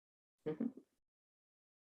Mhm.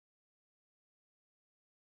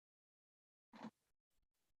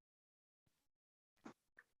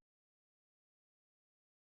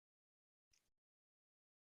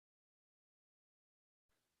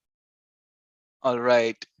 All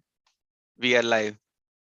right, we are live.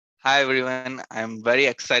 Hi everyone, I'm very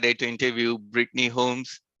excited to interview Brittany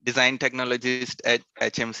Holmes, design technologist at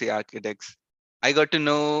HMC Architects. I got to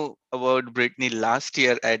know about Brittany last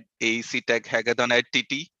year at AEC Tech Hackathon at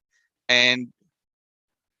TT, and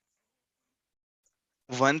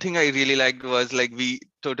one thing I really liked was like we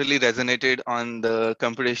totally resonated on the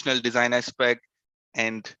computational design aspect,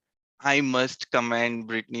 and I must commend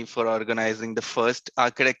Brittany for organizing the first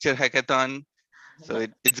architecture hackathon. So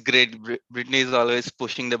it's great. Brittany is always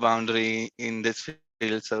pushing the boundary in this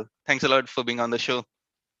field. So thanks a lot for being on the show.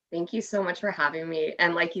 Thank you so much for having me.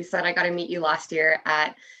 And like you said, I got to meet you last year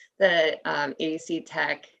at the AEC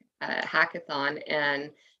Tech hackathon,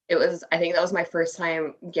 and I think that was my first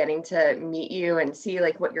time getting to meet you and see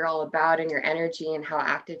like what you're all about and your energy and how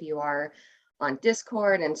active you are on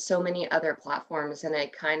Discord and so many other platforms. And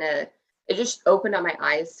it just opened up my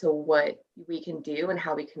eyes to what we can do and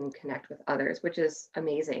how we can connect with others, which is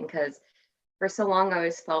amazing because for so long I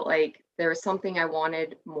always felt like there was something I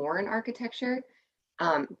wanted more in architecture,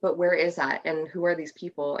 but where is that and who are these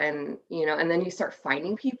people? And and then you start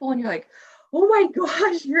finding people and you're like, oh my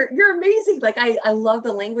gosh, you're amazing. Like I love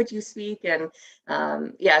the language you speak. And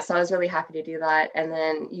yeah, so I was really happy to do that. And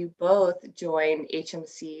then you both joined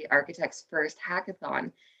HMC Architects First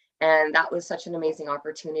Hackathon, and that was such an amazing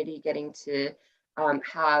opportunity getting to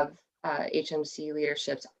have HMC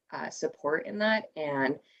leadership's support in that,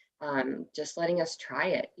 and just letting us try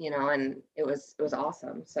it, and it was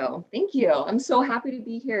awesome. So thank you. I'm so happy to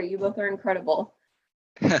be here. You both are incredible.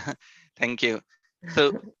 Thank you.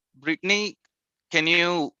 So, Brittany, can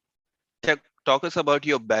you talk us about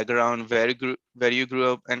your background, where you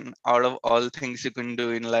grew up, and out of all things you can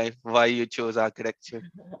do in life, why you chose architecture?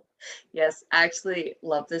 Yes, I actually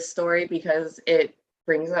love this story because it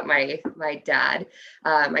brings up my dad.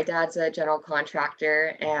 My dad's a general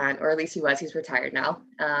contractor, and or at least he was. He's retired now.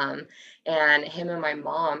 And him and my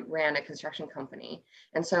mom ran a construction company.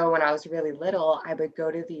 And so when I was really little, I would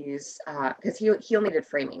go to these because he only did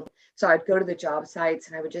framing. So I'd go to the job sites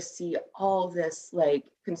and I would just see all this like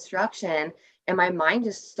construction. And my mind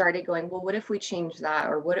just started going, well, what if we change that?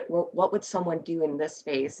 Or what would someone do in this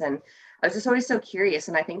space? And I was just always so curious,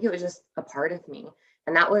 and I think it was just a part of me.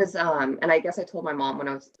 And that was, and I guess I told my mom when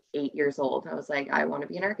I was 8 years old, I was like, I want to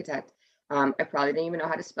be an architect. I probably didn't even know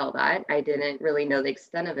how to spell that. I didn't really know the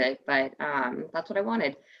extent of it, but that's what I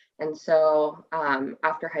wanted. And so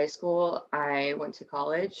after high school, I went to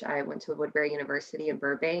college. I went to Woodbury University in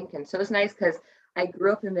Burbank. And so it was nice because I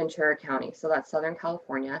grew up in Ventura County, so that's Southern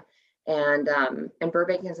California. And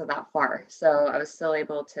Burbank isn't that far. So I was still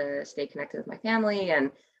able to stay connected with my family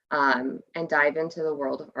and dive into the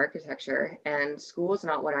world of architecture. And school was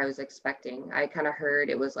not what I was expecting. I kind of heard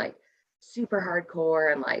it was like super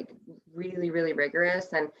hardcore and like really, really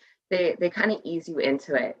rigorous. And they kind of ease you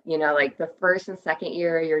into it. Like the first and second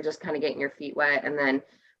year, you're just kind of getting your feet wet. And then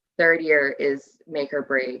third year is make or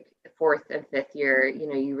break. Fourth and fifth year,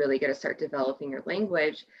 you really get to start developing your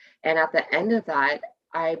language. And at the end of that,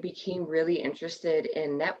 I became really interested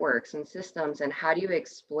in networks and systems and how do you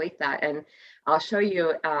exploit that. And I'll show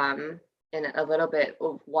you in a little bit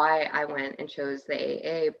of why I went and chose the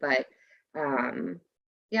AA, but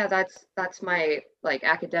yeah, that's my like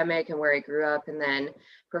academic and where I grew up. And then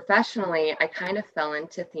professionally, I kind of fell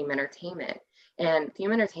into theme entertainment. And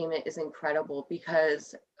theme entertainment is incredible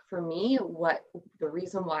because for me, what the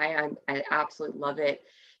reason why I absolutely love it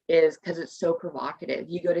is because it's so provocative.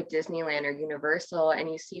 You go to Disneyland or Universal and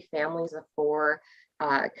you see families of four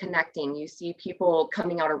connecting. You see people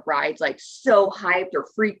coming out of rides like so hyped or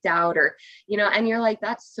freaked out, or and you're like,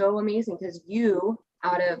 that's so amazing because you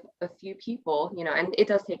out of a few people, and it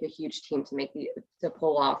does take a huge team to to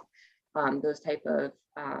pull off those type of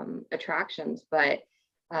attractions, but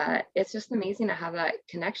it's just amazing to have that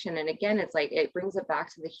connection. And again, it's like it brings it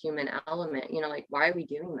back to the human element, like why are we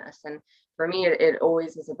doing this? And for me, it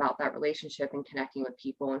always is about that relationship and connecting with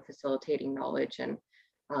people and facilitating knowledge.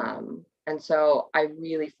 And so I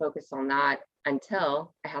really focused on that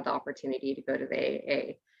until I had the opportunity to go to the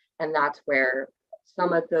AA. And that's where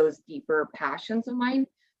some of those deeper passions of mine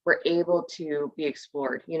were able to be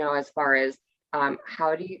explored, as far as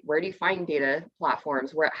where do you find data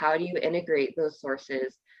platforms? How do you integrate those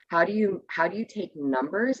sources? How do you take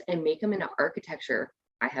numbers and make them into architecture?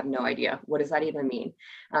 I have no idea. What does that even mean?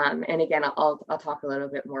 And again, I'll talk a little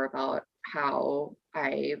bit more about how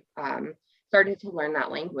I started to learn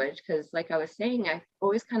that language because, like I was saying, I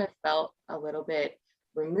always kind of felt a little bit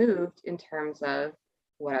removed in terms of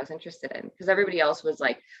what I was interested in because everybody else was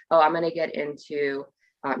like, oh, I'm going to get into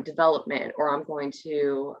development, or I'm going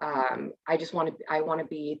to I want to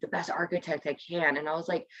be the best architect I can. And I was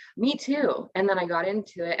like, me too. And then I got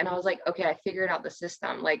into it and I was like, okay, I figured out the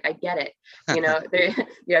system. Like, I get it. You know,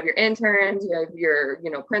 you have your interns, you have your,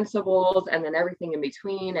 you know, principals, and then everything in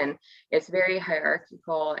between. And it's very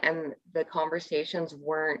hierarchical, and the conversations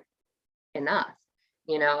weren't enough,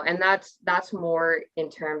 you know, and that's more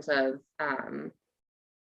in terms of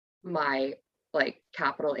my like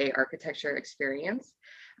capital A architecture experience.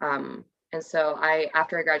 And so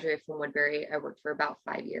after I graduated from Woodbury, I worked for about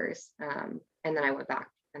 5 years, and then I went back,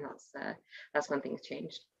 and that's when things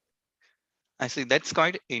changed. I see. That's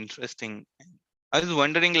quite interesting. I was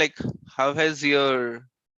wondering, like, how has your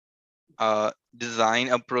design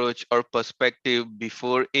approach or perspective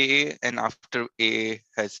before AA and after AA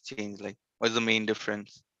has changed? Like, what's the main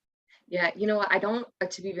difference? Yeah, you know what? I don't,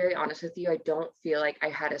 to be very honest with you, I don't feel like I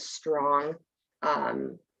had a strong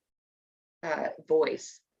um,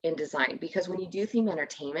 voice in design, because when you do theme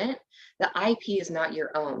entertainment, the IP is not your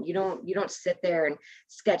own. You don't sit there and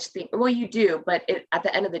sketch things. Well, you do, but at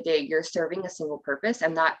the end of the day, you're serving a single purpose,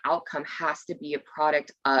 and that outcome has to be a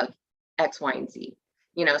product of X, Y, and Z.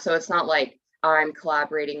 You know, so it's not like I'm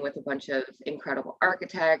collaborating with a bunch of incredible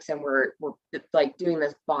architects and we're like doing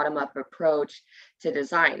this bottom up approach to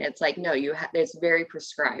design. It's like, no, it's very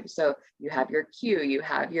prescribed. So you have your queue, you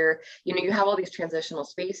have your, you know, you have all these transitional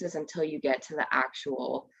spaces until you get to the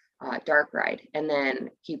actual dark ride. And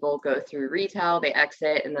then people go through retail, they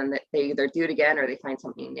exit, and then they either do it again or they find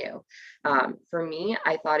something new. For me,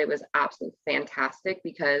 I thought it was absolutely fantastic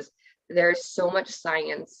because there's so much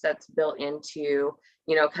science that's built into,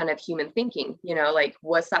 you know, kind of human thinking, you know, like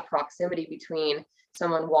what's that proximity between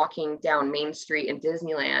someone walking down Main Street in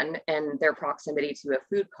Disneyland and their proximity to a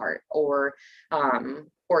food cart, or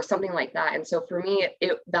something like that. And so for me,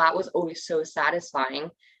 that was always so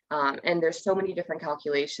satisfying. And there's so many different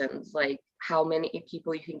calculations, like how many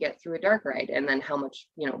people you can get through a dark ride, and then how much,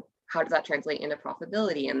 you know, how does that translate into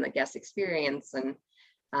profitability and the guest experience. And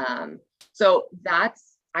so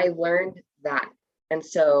I learned that. And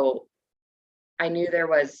so I knew there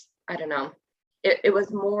was, I don't know, it was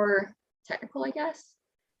more technical, I guess.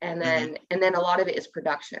 And Mm-hmm. then a lot of it is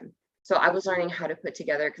production. So I was learning how to put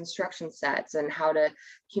together construction sets and how to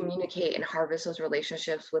communicate and harvest those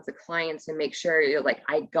relationships with the clients and make sure you're like,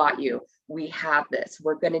 I got you. We have this.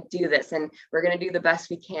 We're going to do this, and we're going to do the best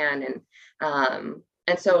we can.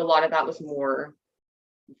 And so a lot of that was more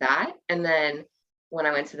that. And then when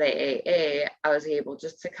I went to the AA, I was able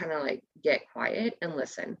just to kind of like get quiet and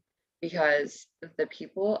listen, because the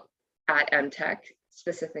people at MTech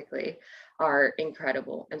specifically are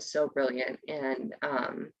incredible and so brilliant. And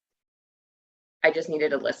I just needed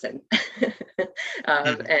to listen.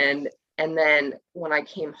 Mm-hmm. And then when I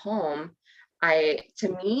came home, I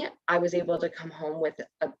was able to come home with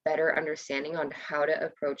a better understanding on how to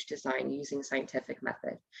approach design using scientific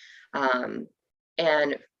method. Um,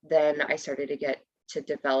 and then I started to get to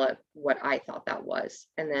develop what I thought that was,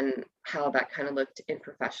 and then how that kind of looked in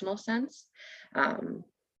professional sense.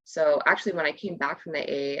 So actually, when I came back from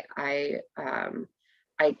the A,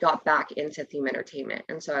 I got back into theme entertainment.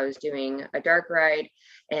 And so I was doing a dark ride,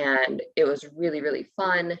 and it was really, really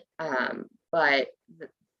fun. But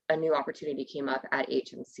a new opportunity came up at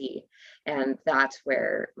HMC, and that's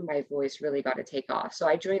where my voice really got to take off. So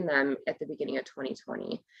I joined them at the beginning of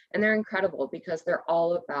 2020, and they're incredible because they're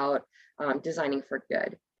all about designing for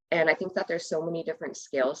good. And I think that there's so many different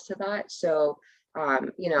scales to that. So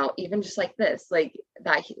you know, even just like this, like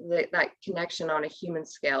that connection on a human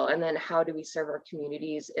scale, and then how do we serve our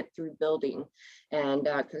communities through building and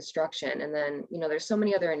construction. And then, you know, there's so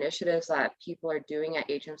many other initiatives that people are doing at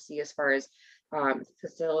HMC as far as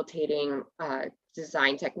facilitating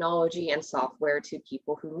design technology and software to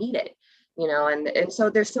people who need it, you know. And so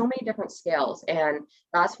there's so many different scales, and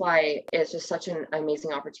that's why it's just such an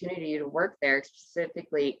amazing opportunity to work there,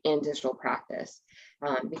 specifically in digital practice.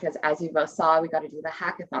 Because as you both saw, we got to do the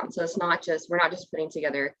hackathon. So we're not just putting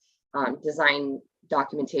together design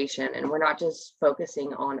documentation, and we're not just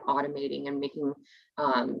focusing on automating and making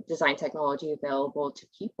design technology available to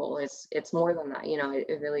people. It's more than that, you know.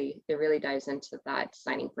 It really dives into that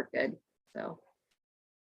designing for good. So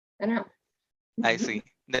I don't I know. see.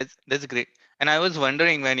 That's great. And I was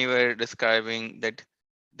wondering when you were describing that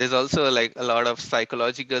there's also like a lot of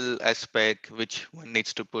psychological aspect which one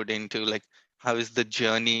needs to put into, like, how is the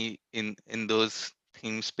journey in those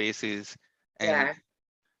theme spaces, and Yeah.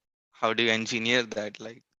 how do you engineer that?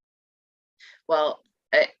 Like, Well,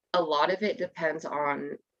 a lot of it depends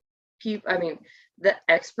on people. I mean, the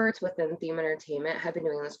experts within theme entertainment have been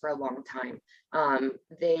doing this for a long time.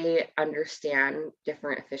 They understand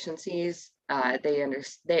different efficiencies. They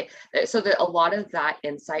understand so that a lot of that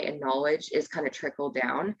insight and knowledge is kind of trickled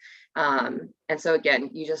down. And so again,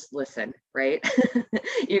 you just listen, right?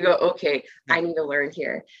 You go, okay, Yeah. I need to learn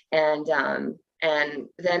here. And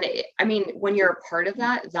then, I mean, when you're a part of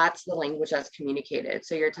that, that's the language that's communicated.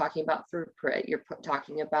 So you're talking about throughput, you're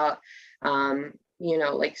talking about,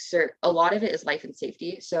 like a lot of it is life and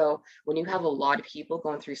safety. So when you have a lot of people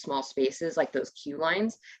going through small spaces, like those queue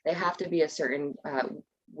lines, they have to be a certain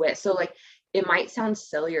width. So like, it might sound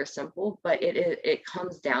silly or simple, but it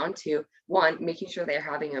comes down to, one, making sure they're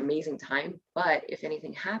having an amazing time, but if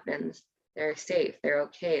anything happens, they're safe, they're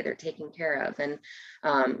okay, they're taken care of,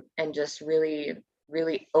 and just really,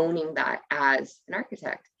 really owning that as an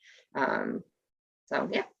architect. So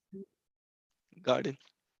yeah. Got it.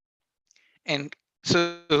 And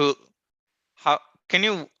so how can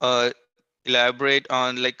you elaborate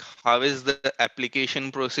on like how is the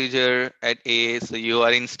application procedure at AA? So you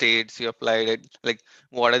are in states, you applied it, like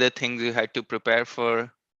what are the things you had to prepare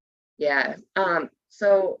for? Yeah.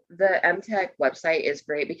 So the MTech website is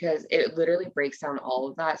great because it literally breaks down all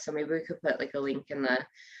of that. So maybe we could put like a link in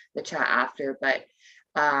the chat after. But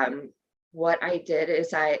what I did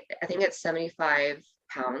is I think it's 75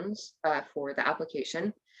 pounds for the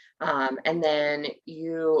application. And then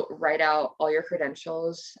you write out all your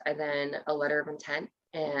credentials and then a letter of intent,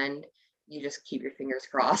 and you just keep your fingers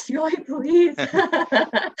crossed. You're like, please.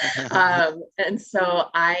 And so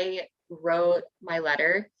I wrote my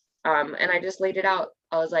letter, and I just laid it out.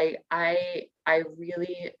 I was like, I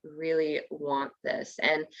really, really want this.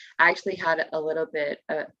 And I actually had a little bit,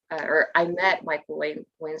 or I met Michael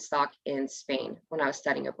Weinstock in Spain when I was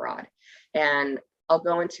studying abroad. And I'll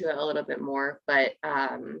go into it a little bit more, but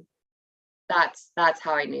that's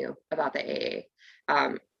how I knew about the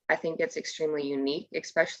AA. I think it's extremely unique,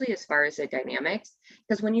 especially as far as the dynamics,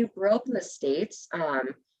 because when you grow up in the States,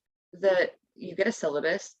 you get a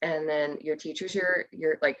syllabus, and then your teacher's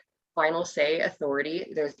your like final say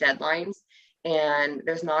authority. There's deadlines, and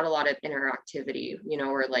there's not a lot of interactivity,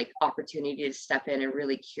 or like opportunity to step in and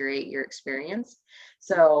really curate your experience.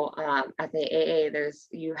 So at the AA,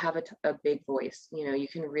 you have a big voice. You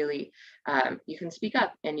can really you can speak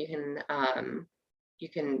up, and you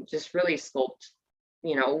can just really sculpt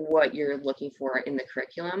what you're looking for in the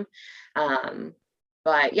curriculum.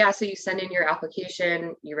 But yeah, so you send in your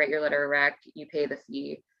application, you write your letter of rec, you pay the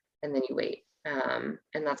fee, and then you wait. And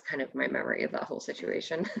that's kind of my memory of that whole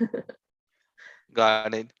situation.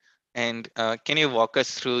 Got it. And can you walk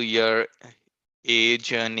us through your A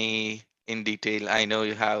journey in detail? I know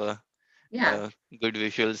you have Yeah. good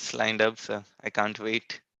visuals lined up, so I can't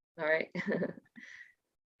wait. All right.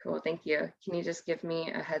 Cool. Thank you. Can you just give me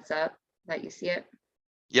a heads up that you see it?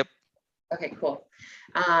 Yep. Okay, cool.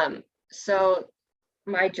 So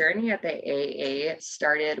my journey at the AA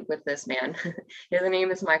started with this man. His name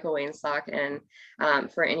is Michael Weinstock, and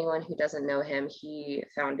for anyone who doesn't know him, he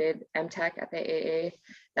founded MTech at the AA.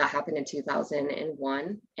 That happened in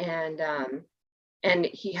 2001, and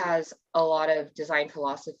he has a lot of design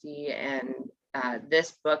philosophy, and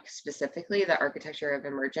this book specifically, The Architecture of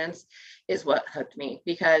Emergence, is what hooked me,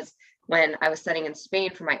 because when I was studying in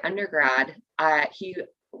Spain for my undergrad,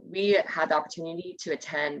 we had the opportunity to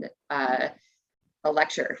attend a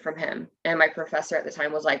lecture from him, and my professor at the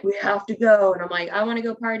time was like, we have to go, and I'm like, I want to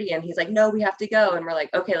go party, and he's like, no, we have to go, and we're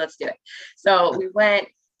like, okay, let's do it. So we went,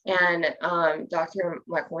 and Dr.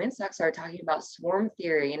 Michael Weinstock started talking about swarm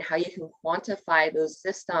theory and how you can quantify those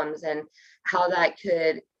systems and how that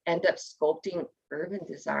could end up sculpting urban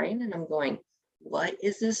design. And I'm going, what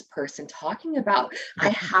is this person talking about? I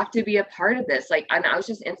have to be a part of this. Like, and I was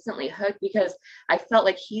just instantly hooked, because I felt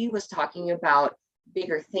like he was talking about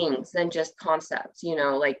bigger things than just concepts.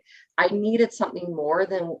 Like, I needed something more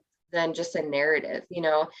than just a narrative.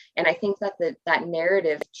 And I think that that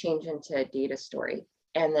narrative changed into a data story,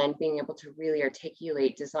 and then being able to really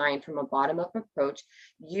articulate design from a bottom-up approach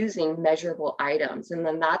using measurable items. And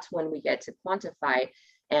then that's when we get to quantify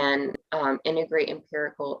and integrate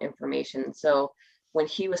empirical information. So when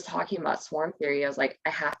he was talking about swarm theory, I was like, I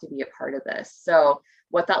have to be a part of this. So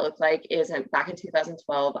what that looked like is, back in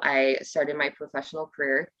 2012, I started my professional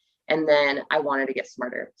career, and then I wanted to get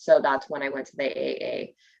smarter. So that's when I went to the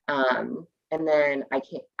AA. And then I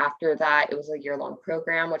came after that, it was a year-long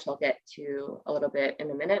program, which I'll get to a little bit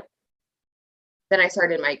in a minute. Then I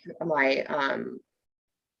started my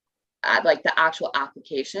like the actual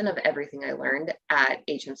application of everything I learned at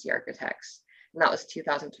HMC Architects. and that was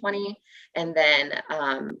 2020. And then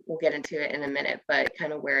we'll get into it in a minute, but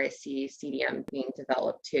kind of where I see CDM being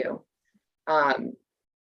developed too.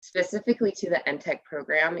 Specifically to the MTech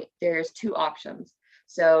program, there's two options.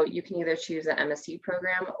 So you can either choose the MSc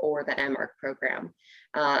program or the MArch program.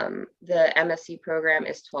 The MSc program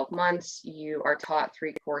is 12 months. You are taught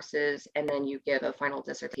 3 courses, and then you give a final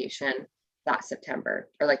dissertation that September,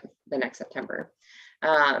 or like the next September.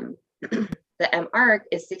 The MArch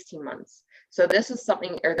is 16 months. So this is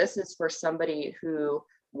something, or this is for somebody who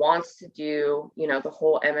wants to do, you know, the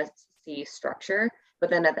whole MSc structure, but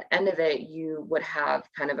then at the end of it, you would have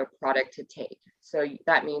kind of a product to take. So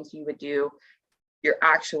that means you would do your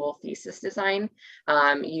actual thesis design.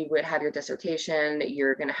 You would have your dissertation,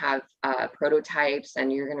 you're gonna have prototypes,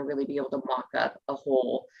 and you're gonna really be able to mock up a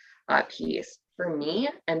whole piece. For me,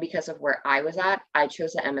 and because of where I was at, I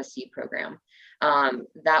chose the MSc program.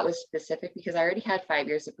 That was specific because I already had 5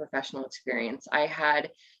 years of professional experience. I had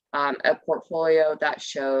a portfolio that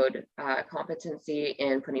showed competency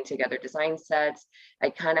in putting together design sets. I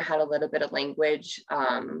kind of had a little bit of language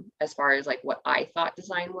as far as like what I thought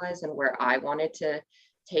design was and where I wanted to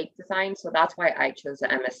take design. So that's why I chose the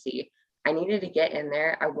MSc. I needed to get in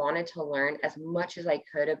there. I wanted to learn as much as I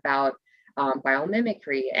could about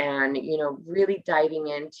biomimicry, and, you know, really diving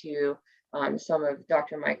into some of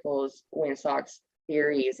Dr. Michael's Winsock's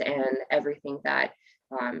theories and everything that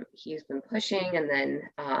he's been pushing. And then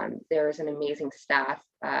there's an amazing staff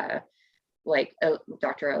like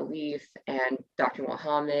Dr. Alif and Dr.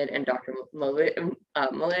 Mohammed and Dr. Malid,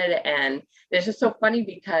 and it's just so funny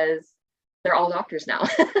because they're all doctors now.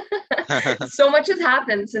 So much has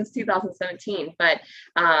happened since 2017, but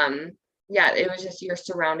yeah, it was just, you're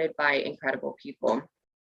surrounded by incredible people.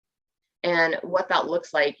 And what that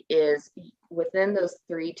looks like is within those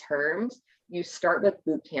 3 terms, you start with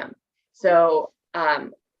boot camp. So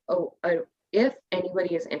if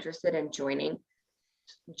anybody is interested in joining,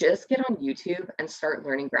 just get on YouTube and start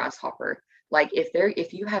learning Grasshopper. Like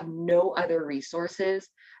if you have no other resources,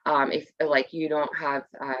 if like you don't have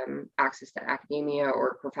access to academia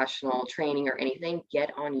or professional training or anything,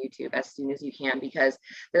 get on YouTube as soon as you can, because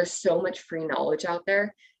there's so much free knowledge out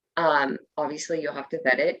there. Obviously you'll have to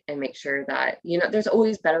vet it and make sure that, you know, there's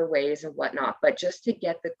always better ways and whatnot, but just to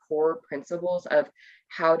get the core principles of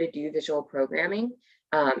how to do visual programming,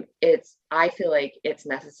 I feel like it's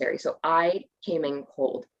necessary. So I came in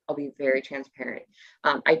cold. I'll be very transparent.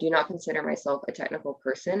 I do not consider myself a technical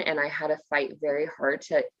person, and I had to fight very hard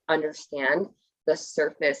to understand the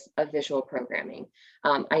surface of visual programming.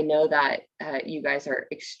 I know that you guys are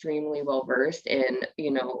extremely well versed in,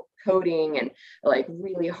 you know, coding and like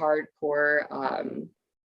really hardcore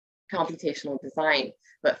computational design,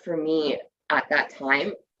 but for me at that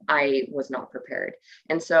time, I was not prepared.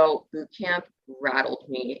 And so boot camp rattled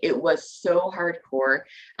me. It was so hardcore.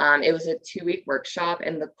 It was a 2-week workshop,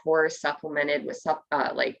 and the course supplemented with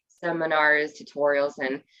like seminars, tutorials,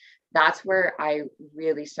 and that's where I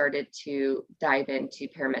really started to dive into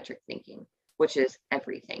parametric thinking, which is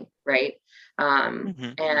everything, right?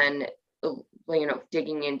 And, you know,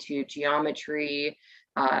 digging into geometry,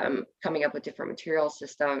 coming up with different material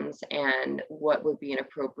systems and what would be an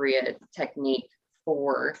appropriate technique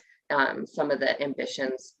for some of the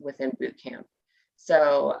ambitions within boot camp.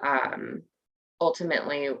 So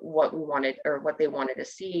ultimately what we wanted, or what they wanted to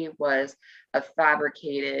see, was a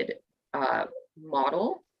fabricated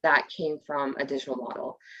model that came from a digital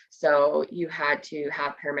model. So you had to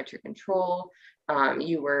have parametric control,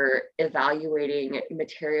 you were evaluating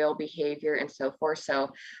material behavior and so forth.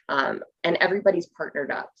 So, and everybody's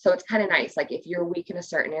partnered up. So it's kind of nice. Like if you're weak in a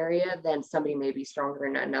certain area, then somebody may be stronger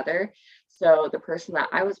in another. So the person that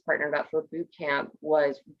I was partnered up for boot camp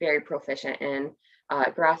was very proficient in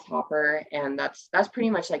Grasshopper, and that's pretty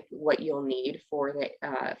much like what you'll need for the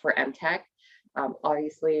for MTech.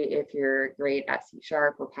 Obviously, if you're great at C#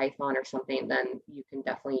 or Python or something, then you can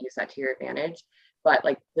definitely use that to your advantage. But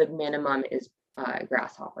like the minimum is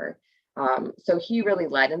Grasshopper. So he really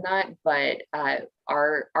led in that, but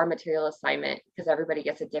our material assignment, because everybody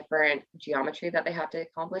gets a different geometry that they have to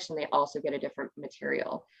accomplish, and they also get a different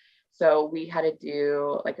material. So we had to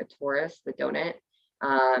do like a torus, the donut,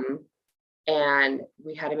 and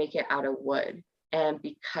we had to make it out of wood. And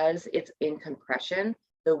because it's in compression,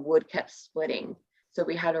 the wood kept splitting. So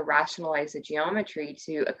we had to rationalize the geometry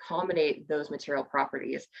to accommodate those material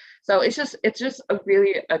properties. So it's just a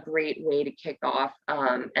really a great way to kick off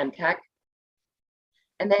MTech.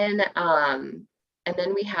 And then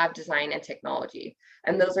we have design and technology,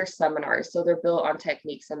 and those are seminars. So they're built on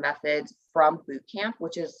techniques and methods from boot camp,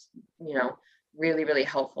 which is, you know, really, really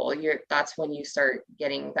helpful. That's when you start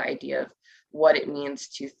getting the idea of what it means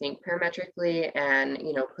to think parametrically and,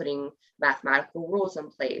 you know, putting mathematical rules in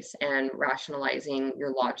place and rationalizing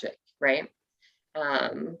your logic, right?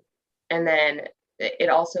 And then it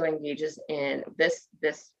also engages in this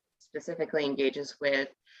specifically engages with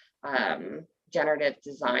generative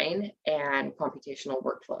design and computational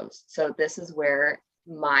workflows. So this is where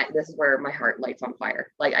my heart lights on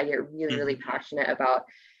fire. Like I get really, really Mhm. passionate about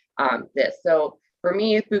this. So for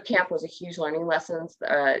me, boot camp was a huge learning lessons.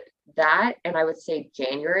 That, and I would say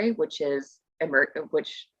January, which is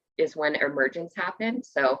when emergence happened.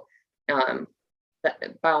 So um,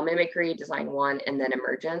 biomimicry, design one, and then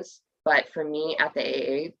emergence. But for me at the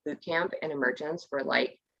AA, boot camp and emergence were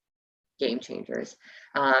like game changers.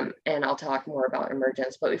 And I'll talk more about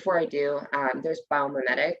emergence. But before I do, there's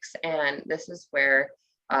biomimetics, and this is where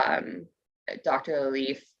Dr.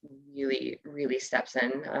 Alif really, really steps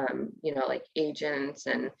in, you know, like agents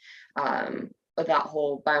and that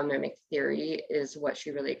whole biomimic theory is what she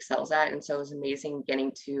really excels at. And so it was amazing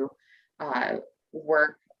getting to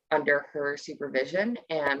work under her supervision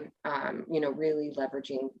and, you know, really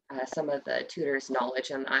leveraging some of the tutors'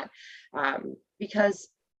 knowledge in that. Because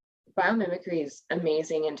biomimicry is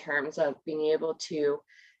amazing in terms of being able to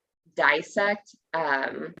dissect,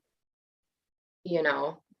 you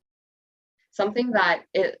know, something that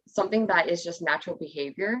is just natural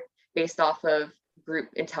behavior based off of group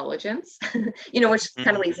intelligence, you know, which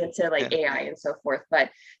kind of Mhm. leads into like Yeah. AI and so forth.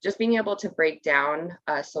 But just being able to break down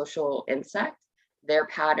a social insect, their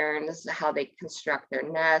patterns, how they construct their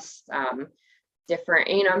nests, different,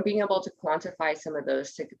 you know, being able to quantify some of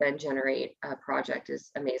those to then generate a project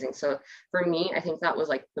is amazing. So for me, I think that was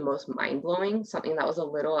like the most mind blowing, something that was a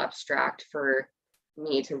little abstract for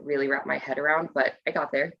me to really wrap my head around, but I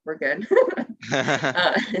got there. We're good.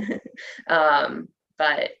 uh,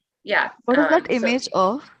 but yeah, What is that image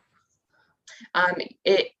of? um,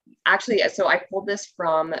 it actually, so I pulled this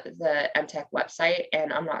from the MTech website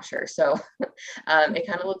and I'm not sure. So it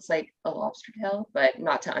kind of looks like a lobster tail, but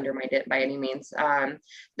not to undermine it by any means. I'm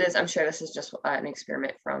sure this is just an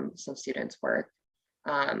experiment from some students' work.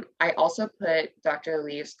 I also put Dr.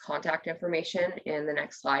 Lee's contact information in the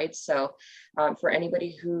next slide. So for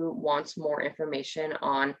anybody who wants more information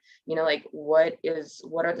on, you know, like what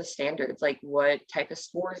are the standards? Like what type of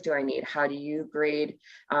scores do I need? How do you grade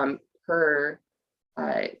per,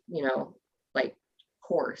 you know, like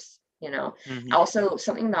course, you know? Mhm. Also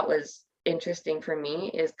something that was interesting for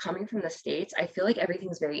me is coming from the States, I feel like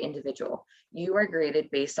everything's very individual. You are graded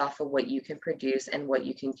based off of what you can produce and what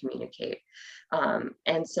you can communicate.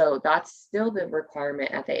 And so that's still the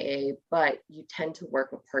requirement at the AA, but you tend to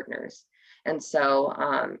work with partners. And so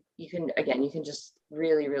you can just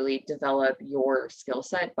really, really develop your skill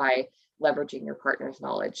set by leveraging your partner's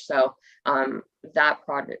knowledge. So that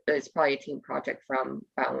project is probably a team project from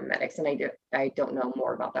biomimetics, and I don't know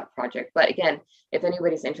more about that project. But again, if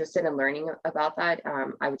anybody's interested in learning about that,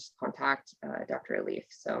 I would just contact Dr. Alif.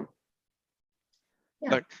 So yeah.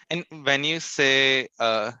 But and when you say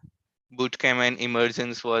bootcamp and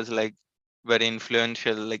emergence was like very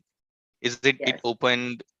influential, like is it Yes.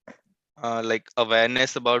 opened like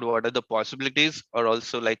awareness about what are the possibilities, or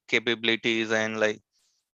also like capabilities, and like,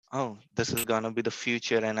 oh, this is gonna be the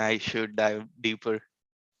future and I should dive deeper.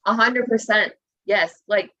 100%. Yes.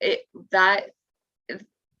 Like it that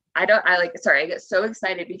I don't I like sorry, I get so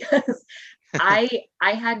excited because I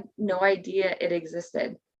had no idea it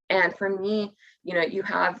existed. And for me, you know, you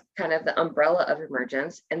have kind of the umbrella of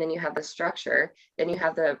emergence, and then you have the structure, then you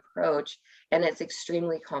have the approach, and it's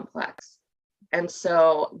extremely complex. And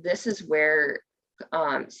so this is where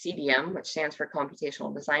CDM, which stands for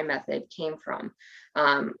computational design method, came from.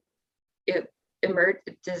 Um, it emerged.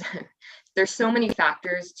 There's so many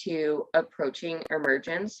factors to approaching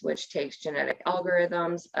emergence, which takes genetic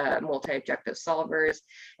algorithms, multi-objective solvers,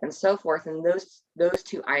 and so forth. And those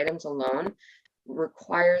two items alone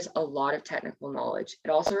requires a lot of technical knowledge. It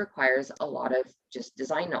also requires a lot of just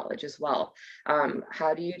design knowledge as well.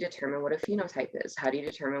 How do you determine what a phenotype is? How do you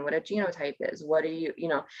determine what a genotype is? What do you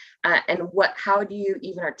know, and how do you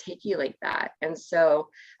even articulate that? And so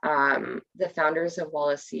the founders of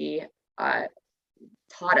Wallasey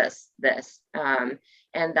taught us this.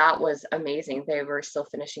 And that was amazing. They were still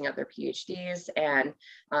finishing up their PhDs, and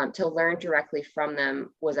to learn directly from them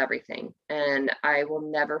was everything. And I will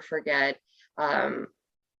never forget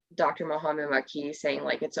Dr. Mohammed Maki saying,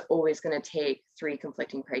 like, it's always going to take 3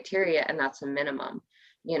 conflicting criteria, and that's a minimum,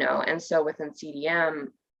 you know. And so within CDM,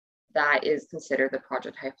 that is considered the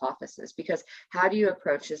project hypothesis, because how do you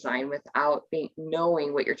approach design without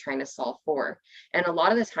knowing what you're trying to solve for? And a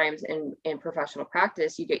lot of the times in professional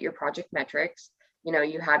practice, you get your project metrics, you know,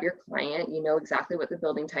 you have your client, you know exactly what the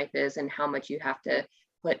building type is and how much you have to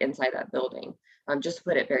put inside that building. Just to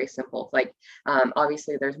put it very simple, like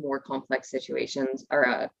obviously there's more complex situations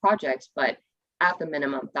or projects, but at the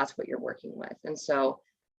minimum, that's what you're working with. And so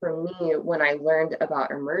for me, when I learned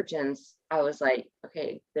about emergence, I was like,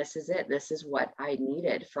 okay, this is it. This is what I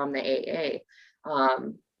needed from the AA,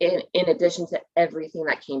 in addition to everything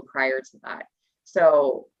that came prior to that.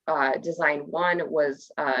 So design one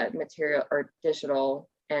was material or digital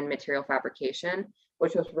and material fabrication,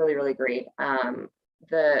 which was really, really great.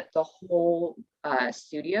 The whole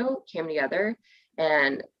studio came together,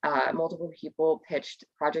 and multiple people pitched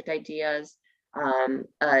project ideas.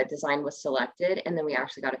 A design was selected, and then we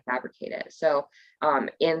actually got to fabricate it. So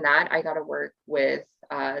in that, I got to work with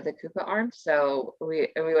the Coupa arm. So we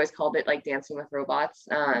always called it like dancing with robots.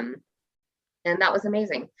 And that was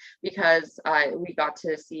amazing because we got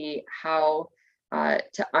to see how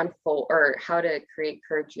to unfold or how to create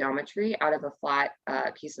curved geometry out of a flat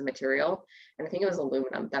piece of material. And I think it was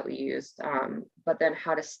aluminum that we used, but then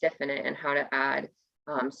how to stiffen it and how to add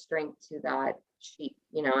strength to that sheet,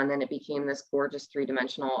 you know, and then it became this gorgeous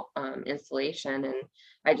three-dimensional installation. And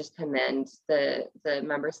I just commend the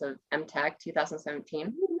members of MTech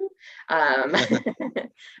 2017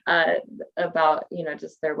 about, you know,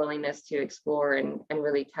 just their willingness to explore and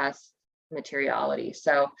really test materiality.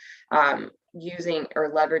 So using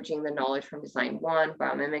or leveraging the knowledge from design one,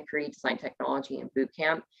 biomimicry, design technology, and boot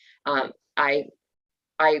camp,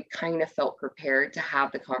 I kind of felt prepared to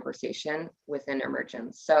have the conversation within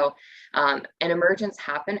emergence. So and emergence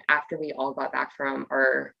happened after we all got back from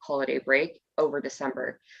our holiday break over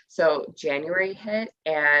December. So January hit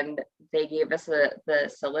and they gave us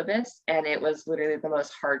the syllabus, and it was literally the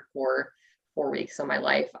most hardcore 4 weeks of my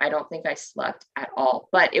life. I don't think I slept at all,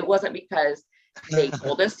 but it wasn't because they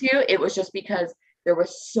told us to, it was just because there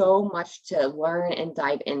was so much to learn and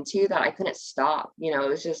dive into that I couldn't stop. You know,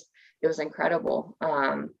 it was incredible.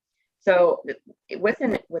 So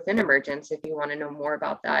within emergence, if you want to know more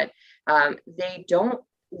about that, they don't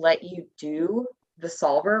let you do the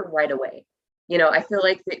solver right away. You know, I feel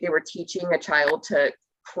like they were teaching a child to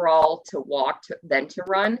crawl, to walk, then to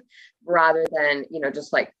run, rather than, you know,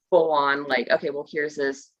 just like full on like, okay, well, here's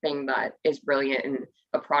this thing that is brilliant and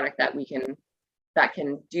a product that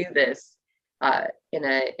can do this in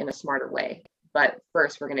a smarter way. But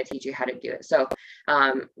first, we're going to teach you how to do it. So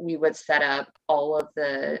we would set up all of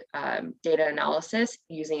the data analysis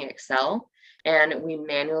using Excel, and we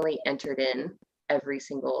manually entered in every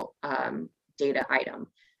single data item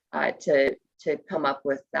to come up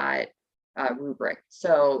with that rubric.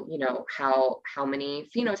 So, you know, how many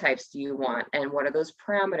phenotypes do you want, and what are those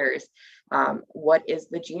parameters? What is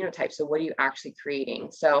the genotype? So what are you actually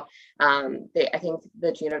creating? So I think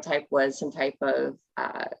the genotype was some type of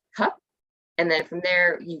cup. And then from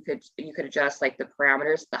there, you could adjust like the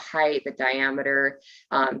parameters, the height, the diameter.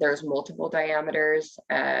 There's multiple diameters,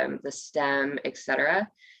 the stem, etc.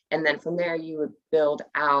 And then from there, you would build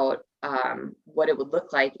out what it would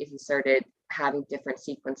look like if you started having different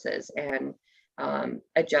sequences and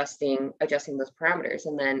adjusting those parameters.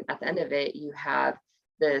 And then at the end of it, you have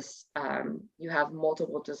this, you have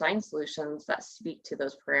multiple design solutions that speak to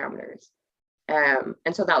those parameters. And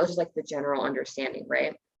so that was just like the general understanding,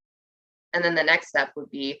 right? And then the next step would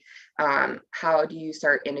be how do you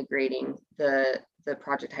start integrating the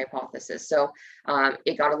project hypothesis? So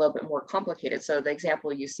it got a little bit more complicated. So the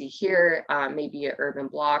example you see here may be an urban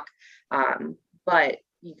block, but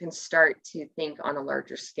you can start to think on a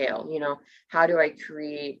larger scale. You know, how do I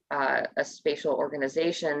create a spatial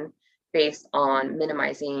organization based on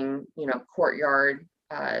minimizing, you know, courtyard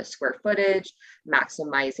square footage,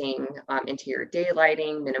 maximizing interior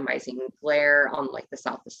daylighting, minimizing glare on like the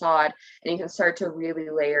south facade, and you can start to really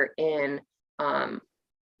layer in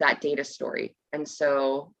that data story. And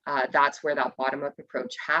so that's where that bottom-up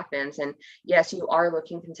approach happens. And yes, you are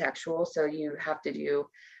looking contextual, so you have to do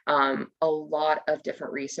a lot of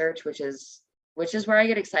different research, which is where I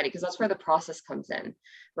get excited, because that's where the process comes in,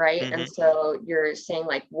 right? Mm-hmm. And so you're saying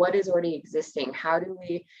like, what is already existing? How do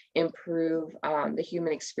we improve the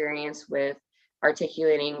human experience with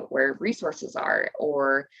articulating where resources are?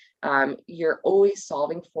 Or you're always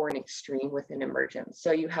solving for an extreme within emergence.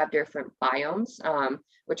 So you have different biomes,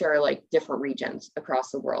 which are like different regions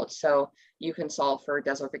across the world. So you can solve for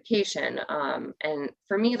desertification. And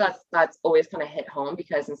for me, that's always kind of hit home,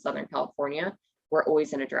 because in Southern California, we're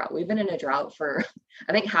always in a drought. We've been in a drought for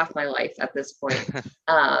I think half my life at this point.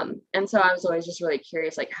 And so I was always just really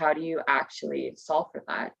curious, like, how do you actually solve for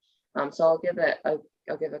that? So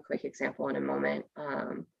I'll give a quick example in a moment.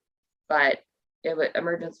 But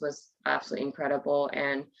Emergence was absolutely incredible,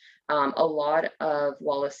 and a lot of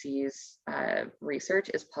Wallasey's research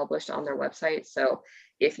is published on their website. So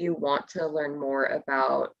if you want to learn more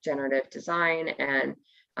about generative design and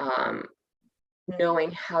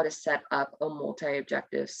knowing how to set up a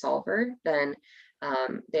multi-objective solver, then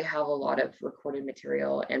they have a lot of recorded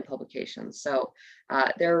material and publications. So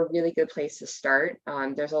they're a really good place to start.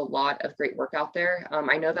 There's a lot of great work out there.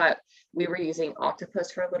 I know that we were using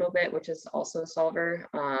Octopus for a little bit, which is also a solver,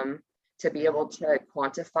 to be able to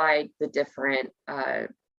quantify the different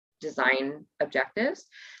design objectives.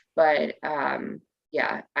 But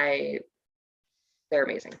yeah, they're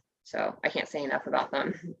amazing. So I can't say enough about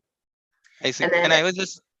them. I see. And then, And I was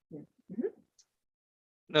just Mhm.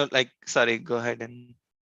 no, like, sorry, go ahead. And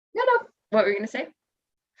No, what were you gonna say?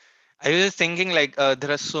 I was just thinking, like,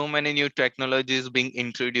 there are so many new technologies being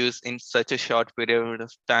introduced in such a short period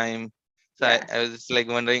of time. So Yeah, I was like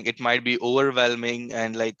wondering, it might be overwhelming,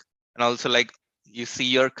 and like, and also like you see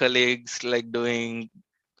your colleagues like doing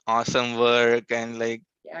awesome work, and like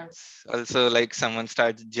yeah. also like someone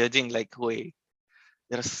starts judging, like, wait,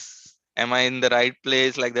 am I in the right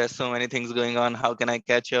place? Like, there's so many things going on. How can I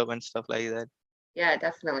catch up and stuff like that? Yeah,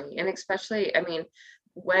 definitely. And especially, I mean,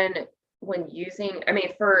 when using, I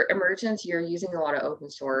mean, for Emergence, you're using a lot of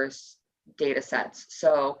open source data sets.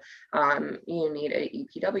 So you need a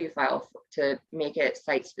EPW file to make it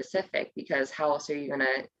site specific, because how else are you going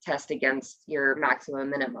to test against your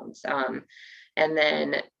maximum minimums? And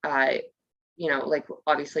then, you know, like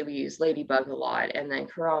obviously we use Ladybug a lot, and then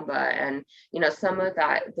Karamba, and, you know, some of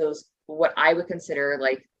those, what I would consider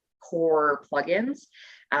like core plugins.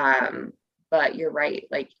 But you're right,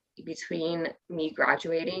 like between me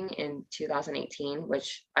graduating in 2018,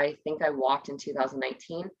 which I think I walked in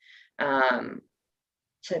 2019,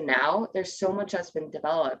 to now, there's so much that's been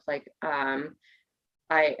developed. Like I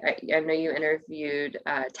know you interviewed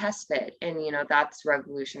TestFit, and you know that's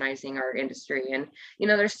revolutionizing our industry. And you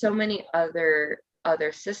know there's so many other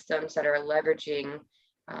systems that are leveraging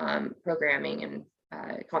programming and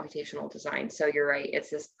computational design. So you're right, it's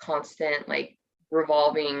this constant like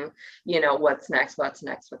revolving, you know, what's next,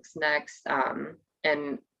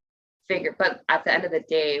 and figure. But at the end of the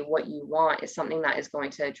day, what you want is something that is going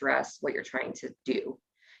to address what you're trying to do.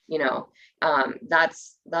 You know,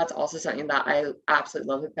 that's also something that I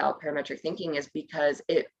absolutely love about parametric thinking, is because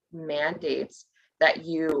it mandates that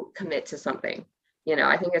you commit to something. You know,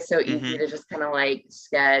 I think it's so easy to just kind of like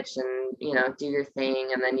sketch and, you know, do your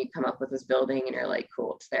thing, and then you come up with this building and you're like,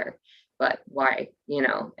 cool, it's there. But why? You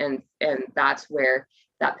know, and that's where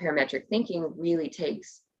that parametric thinking really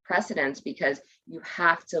takes precedence, because you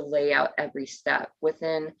have to lay out every step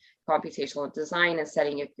within computational design and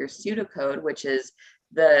setting up your pseudocode, which is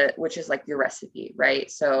like your recipe,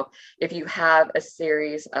 right? So if you have a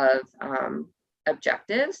series of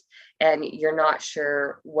objectives and you're not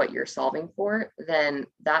sure what you're solving for, then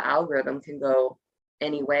that algorithm can go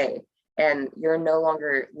any way, and you're no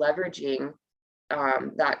longer leveraging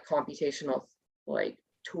that computational like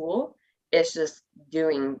tool. It's just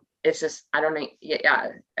I don't know.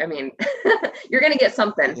 Yeah, I mean, you're gonna get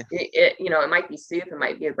something. Yeah. You know, it might be soup, it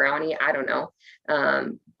might be a brownie, I don't know.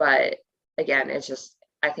 But again, it's just,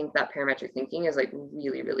 I think that parametric thinking is like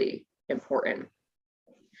really, really important,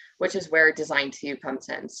 which is where Design2 comes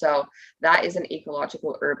in. So that is an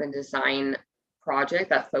ecological urban design project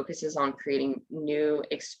that focuses on creating new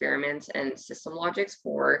experiments and system logics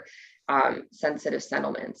for sensitive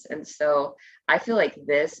settlements. And so I feel like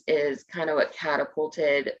this is kind of what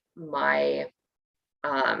catapulted my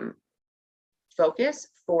focus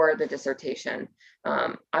for the dissertation.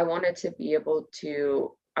 I wanted to be able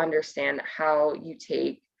to understand how you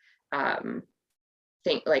take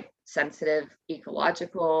think like sensitive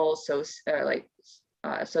ecological,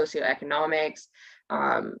 socioeconomics,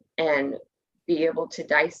 and be able to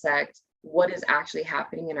dissect what is actually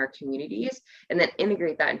happening in our communities, and then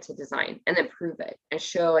integrate that into design, and then prove it and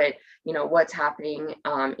show it, you know, what's happening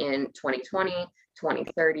in 2020,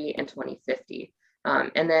 2030, and 2050.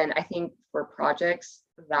 And then I think for projects,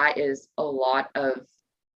 that is a lot of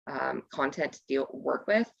content to work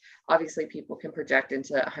with. Obviously, people can project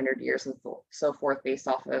into 100 years and so forth based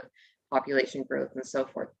off of population growth and so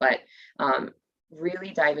forth, but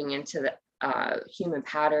really diving into the human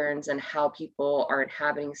patterns and how people are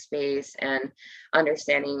inhabiting space and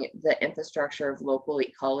understanding the infrastructure of local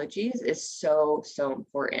ecologies is so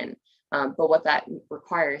important. But what that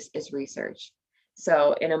requires is research.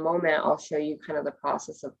 So in a moment, I'll show you kind of the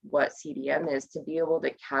process of what CDM is, to be able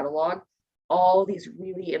to catalog all these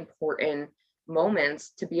really important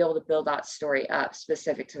moments to be able to build that story up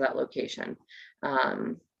specific to that location.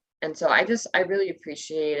 And so I really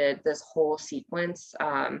appreciated this whole sequence.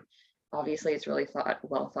 Obviously, it's really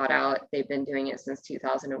well thought out. They've been doing it since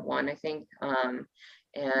 2001, I think.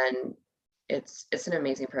 And it's an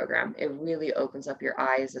amazing program. It really opens up your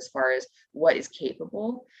eyes as far as what is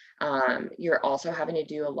capable. You're also having to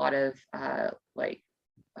do a lot of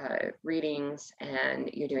readings, and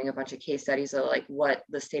you're doing a bunch of case studies of like what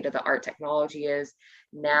the state of the art technology is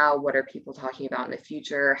now, what are people talking about in the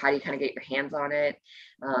future, how do you kind of get your hands on it,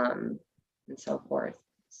 and so forth.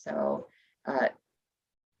 So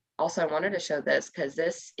also I wanted to show this because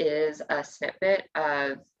this is a snippet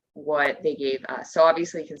of what they gave us. So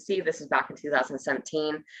obviously you can see this is back in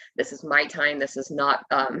 2017. This is my time. This is not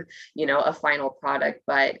a final product,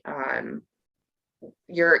 but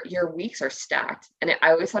your weeks are stacked. And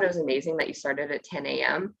I always thought it was amazing that you started at 10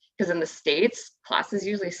 a.m. because in the States, classes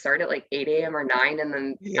usually start at like 8 a.m. or 9, and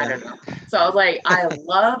then I don't know. So I was like, I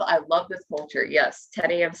love this culture. Yes,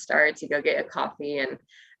 10 a.m. starts, you go get a coffee, and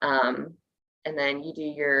then you do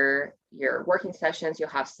your working sessions, you'll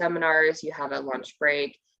have seminars, you have a lunch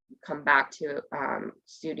break, you come back to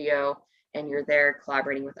studio, and you're there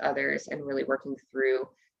collaborating with others and really working through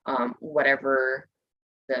whatever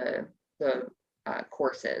the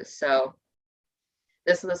courses. So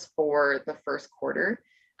this was for the first quarter,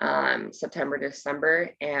 September to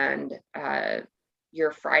December, and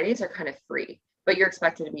your Fridays are kind of free, but you're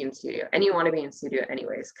expected to be in studio, and you want to be in studio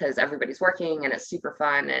anyways because everybody's working and it's super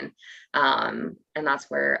fun, and that's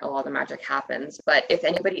where a lot of the magic happens. But if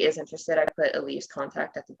anybody is interested, I put Elif's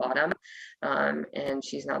contact at the bottom, and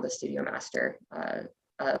she's now the studio master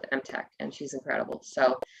of MTech, and she's incredible.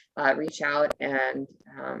 So reach out and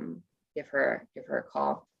give her a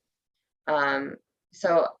call.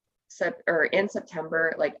 So in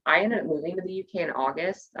September, like I ended up moving to the UK in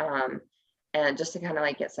August, and just to kind of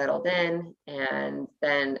like get settled in, and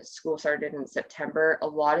then school started in September. A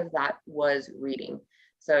lot of that was reading.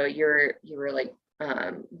 So you were like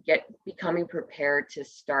becoming prepared to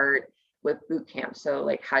start with boot camp. So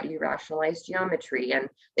like, how do you rationalize geometry? And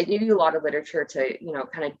they gave you a lot of literature to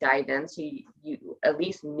kind of dive in, so you at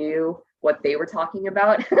least knew what they were talking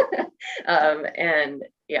about. And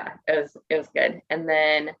yeah, it was good. And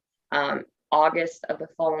then August of the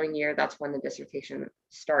following year, that's when the dissertation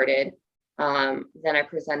started. Then I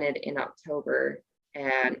presented in October,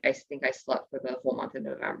 and I think I slept for the whole month of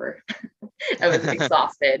November. I was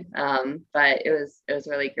exhausted, but it was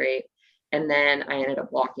really great. And then I ended up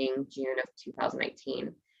walking June of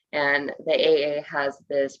 2019. And the AA has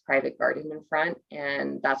this private garden in front,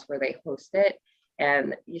 and that's where they host it.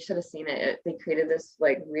 And you should have seen it. They created this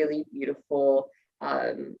like really beautiful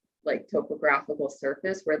like topographical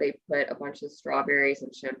surface where they put a bunch of strawberries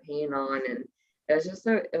and champagne on, and it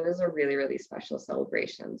was a really, really special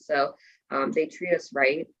celebration. So they treat us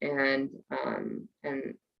right, and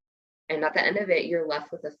at the end of it, you're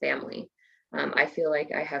left with a family. I feel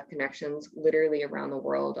like I have connections literally around the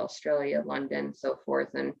world, Australia, London, so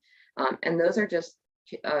forth, and those are just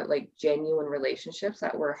like genuine relationships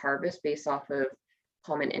that were harvested based off of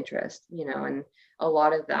common interest, and a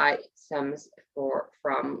lot of that stems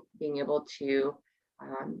from being able to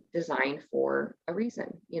design for a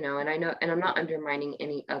reason, and I know, and I'm not undermining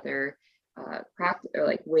any other practice or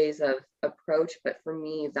like ways of approach, but for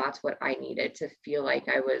me, that's what I needed to feel like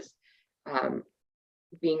I was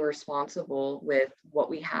being responsible with what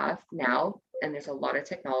we have now. And there's a lot of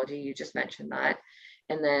technology, you just mentioned that,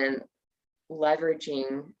 and then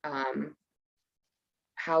leveraging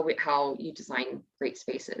how you design great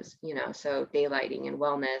spaces, so daylighting and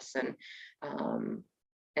wellness,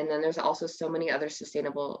 and then there's also so many other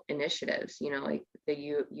sustainable initiatives, like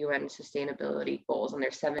the UN sustainability goals, and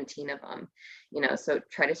there's 17 of them, so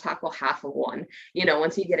try to tackle half of one.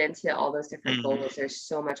 Once you get into all those different goals, there's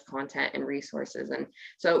so much content and resources. And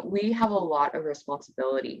so we have a lot of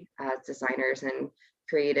responsibility as designers and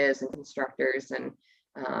creatives and constructors. And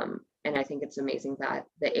I think it's amazing that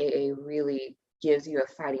the AA really gives you a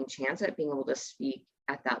fighting chance at being able to speak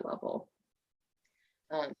at that level.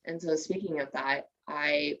 And so speaking of that,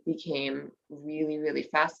 I became really, really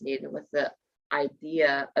fascinated with the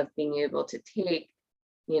idea of being able to take,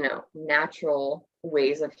 natural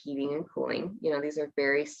ways of heating and cooling. These are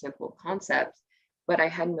very simple concepts, but I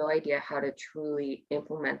had no idea how to truly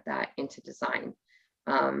implement that into design.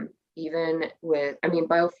 Even with,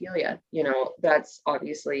 biophilia, that's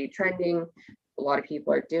obviously trending. A lot of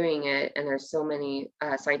people are doing it, and there's so many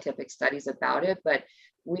scientific studies about it, but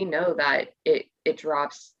we know that it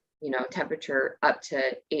drops temperature up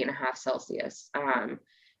to 8.5 Celsius.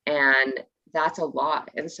 And that's a lot.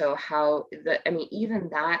 And so even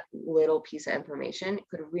that little piece of information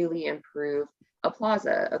could really improve a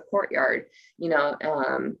plaza, a courtyard,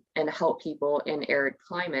 and help people in arid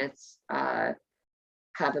climates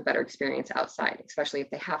have a better experience outside, especially if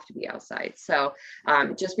they have to be outside. So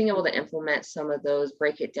just being able to implement some of those,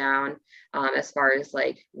 break it down as far as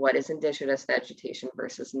like what is indigenous vegetation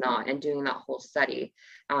versus not, and doing that whole study.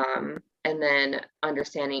 And then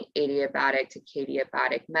understanding adiabatic to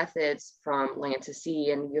kadiabatic methods from land to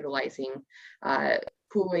sea, and utilizing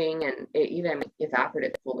cooling and even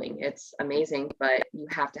evaporative cooling. It's amazing, but you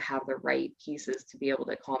have to have the right pieces to be able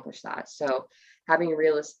to accomplish that. So having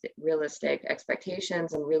realistic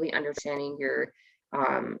expectations and really understanding your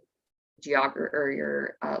geography or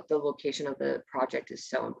your the location of the project is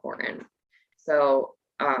so important. So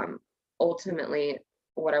ultimately,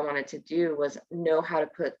 what I wanted to do was know how to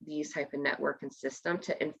put these type of network and system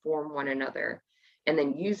to inform one another, and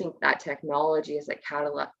then using that technology as a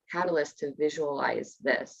catalyst to visualize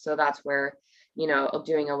this. So that's where,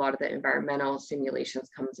 doing a lot of the environmental simulations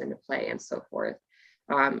comes into play and so forth.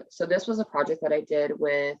 So this was a project that I did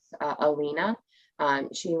with Alina.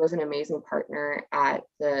 She was an amazing partner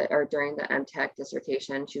during the MTech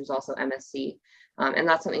dissertation. She was also MSc. And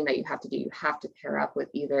that's something that you have to do. You have to pair up with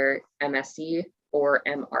either MSc or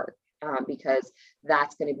MArch, because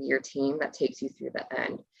that's going to be your team that takes you through the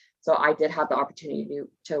end. So I did have the opportunity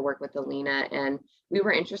to work with Alina, and we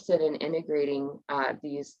were interested in integrating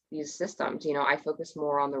these systems. I focused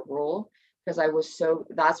more on the role, because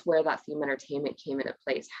that's where that theme entertainment came into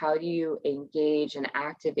place. How do you engage and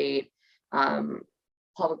activate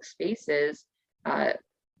public spaces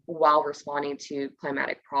while responding to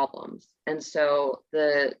climatic problems? And so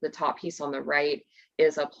the top piece on the right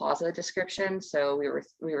is a plaza description. So we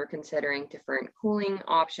were considering different cooling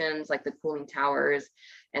options, like the cooling towers,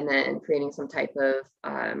 and then creating some type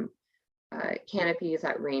of canopies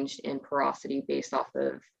that ranged in porosity based off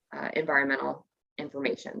of environmental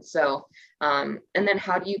information. So and then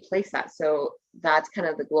how do you place that? So that's kind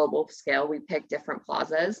of the global scale. We picked different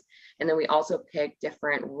plazas, and then we also picked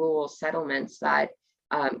different rural settlements that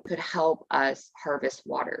could help us harvest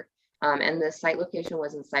water. And the site location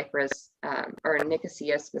was in Cyprus, or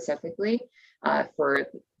Nicosia specifically, for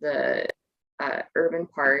the urban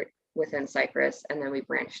part within Cyprus, and then we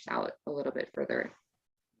branched out a little bit further.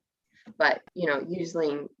 But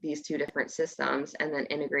using these two different systems and then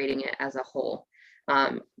integrating it as a whole.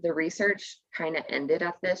 The research kind of ended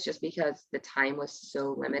at this just because the time was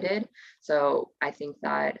so limited. So I think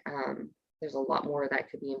that there's a lot more that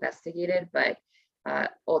could be investigated, but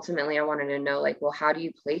ultimately I wanted to know, like, well, how do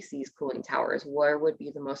you place these cooling towers? Where would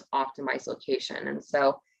be the most optimized location? And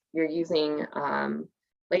so you're using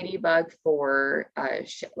Ladybug for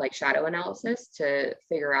like shadow analysis to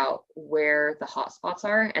figure out where the hotspots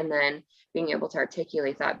are, and then being able to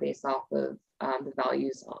articulate that based off of the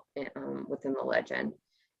values within the legend.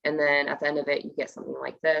 And then at the end of it, you get something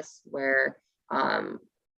like this, where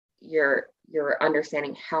you're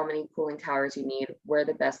understanding how many cooling towers you need, where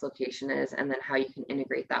the best location is, and then how you can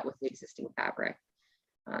integrate that with the existing fabric.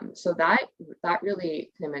 So that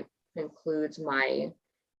really concludes my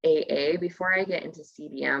AA before I get into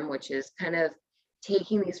CDM, which is kind of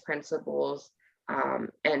taking these principles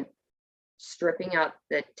and stripping out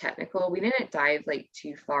the technical. We didn't dive like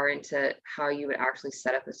too far into how you would actually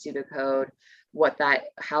set up a pseudocode,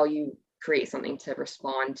 how you create something to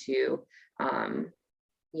respond to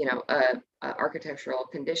a architectural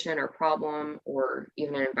condition or problem, or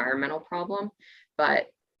even an environmental problem. But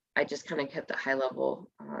I just kind of kept it high level.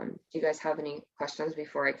 Do you guys have any questions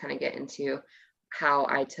before I kind of get into how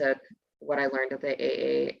I took what I learned at the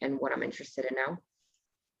AA and what I'm interested in now?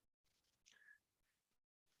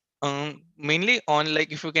 Mainly on,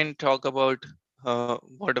 like, if you can talk about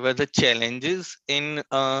what were the challenges in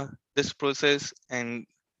this process, and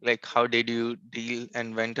like how did you deal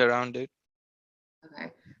and went around it?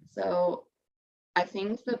 Okay, so I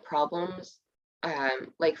think the problems,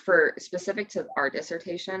 like for specific to our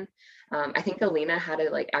dissertation, I think Alina had to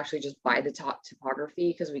like actually just buy the top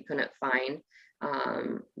topography because we couldn't find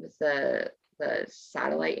the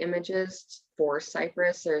satellite images for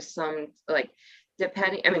Cyprus. There's some like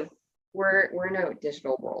depending. I mean, we're in a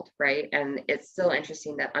digital world, right? And it's still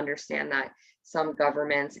interesting to understand that some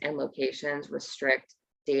governments and locations restrict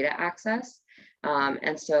data access.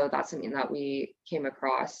 And so that's something that we came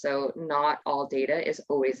across. So not all data is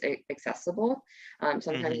always accessible.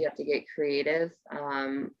 Sometimes you have to get creative,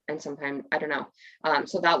 and sometimes, I don't know.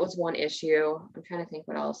 So that was one issue. I'm trying to think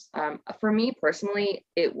what else. For me personally,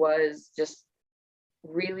 it was just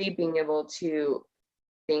really being able to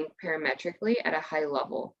think parametrically at a high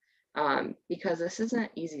level, because this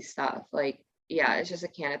isn't easy stuff. Like, yeah, it's just a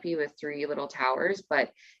canopy with 3 little towers,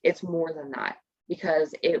 but it's more than that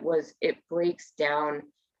because it breaks down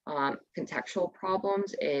contextual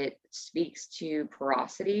problems. It speaks to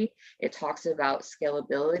porosity. It talks about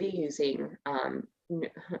scalability using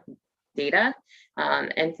data.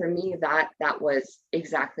 And for me, that was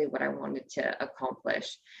exactly what I wanted to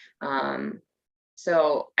accomplish.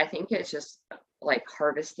 So I think it's just like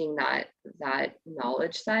harvesting that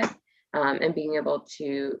knowledge set, and being able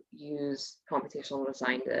to use computational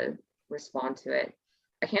design to respond to it.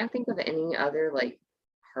 I can't think of any other like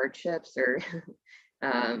hardships or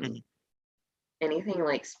um, Mhm. anything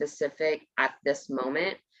like specific at this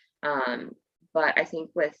moment. But I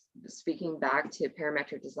think with speaking back to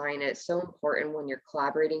parametric design, it's so important when you're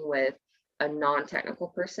collaborating with a non-technical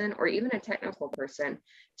person or even a technical person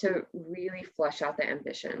to really flesh out the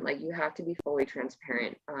ambition. Like you have to be fully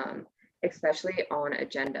transparent, especially on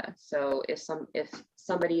agenda. So if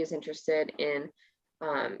somebody is interested in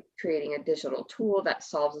creating a digital tool that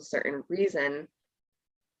solves a certain reason,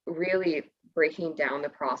 really breaking down the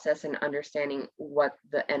process and understanding what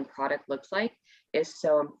the end product looks like is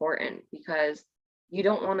so important, because you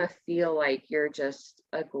don't want to feel like you're just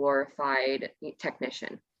a glorified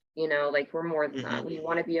technician. Like we're more than that. Mhm. We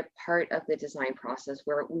want to be a part of the design process,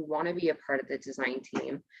 where we want to be a part of the design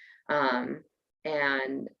team. um,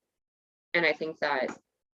 and and I think that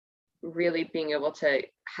really being able to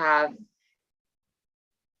have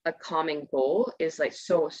a common goal is like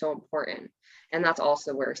so important. And that's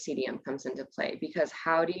also where CDM comes into play, because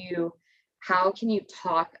how can you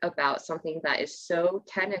talk about something that is so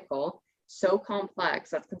technical, so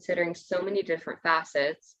complex, that's considering so many different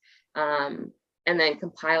facets, um, and then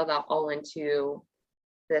compile that all into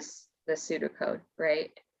this pseudocode,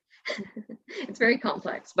 right? It's very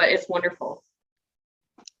complex, but it's wonderful.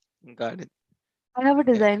 Got it. I have a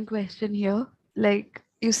Yeah. design question here. Like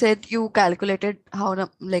you said, you calculated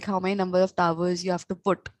like how many number of towers you have to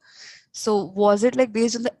put. So was it like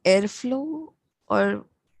based on the airflow, or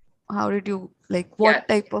how did you like Yeah. what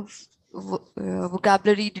type of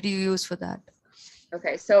vocabulary did you use for that?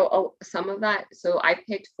 Okay, so some of that, so I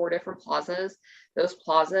picked 4 different plazas. Those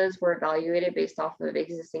plazas were evaluated based off of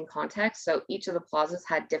existing context. So each of the plazas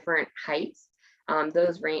had different heights.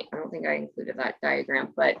 Those range, I don't think I included that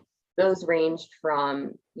diagram, but those ranged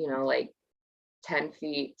from, like 10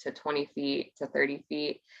 feet to 20 feet to 30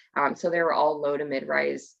 feet. So they were all low to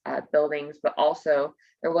mid-rise buildings, but also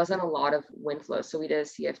there wasn't a lot of wind flow. So we did a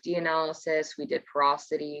CFD analysis, we did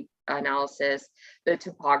porosity analysis. The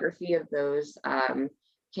topography of those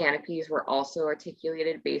canopies were also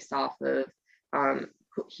articulated based off of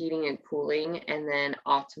heating and cooling, and then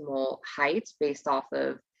optimal heights based off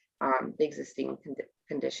of the existing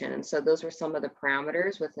condition. And so those were some of the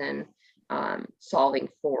parameters within solving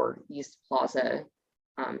for these plaza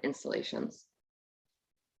installations.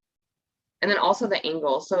 And then also the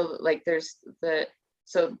angle. So like there's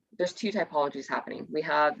 2 typologies happening. We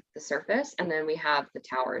have the surface and then we have the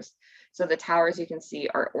towers. So the towers, you can see,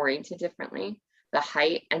 are oriented differently. The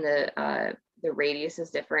height and the radius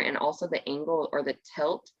is different, and also the angle or the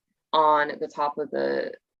tilt on the top of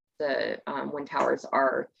the wind towers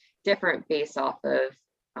are different based off of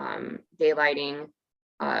daylighting,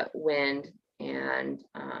 wind, and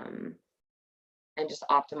just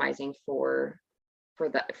optimizing for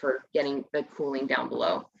getting the cooling down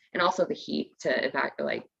below, and also the heat to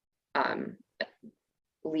evacuate,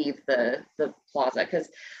 leave the plaza, because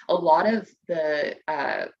a lot of the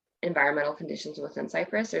environmental conditions within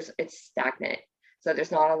Cyprus, it's stagnant. So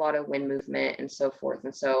there's not a lot of wind movement and so forth.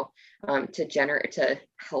 And so to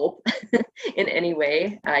help in any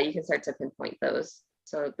way, you can start to pinpoint those.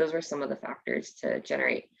 So those were some of the factors to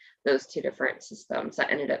generate those 2 different systems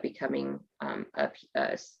that ended up becoming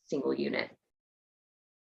a single unit.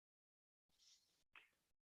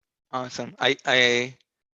 Awesome.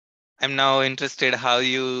 I'm now interested how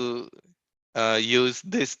you use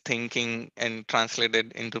this thinking and translate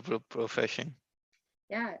it into profession.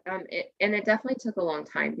 Yeah, it definitely took a long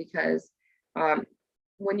time, because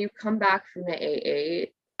when you come back from the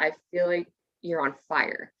AA, I feel like you're on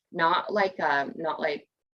fire. Not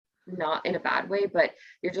in a bad way, but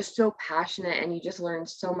you're just so passionate and you just learn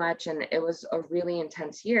so much, and it was a really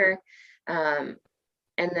intense year. And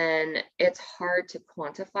then it's hard to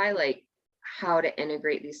quantify like how to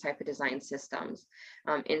integrate these type of design systems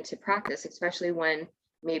into practice, especially when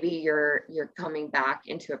maybe you're coming back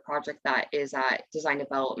into a project that is at design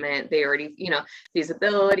development. They already,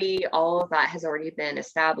 feasibility, all of that has already been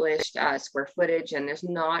established, square footage, and there's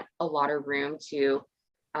not a lot of room to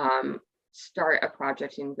start a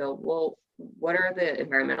project and go, well, what are the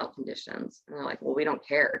environmental conditions? And they're like, well, we don't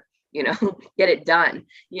care, get it done,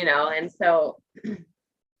 and so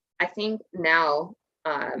I think now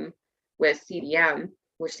with CDM,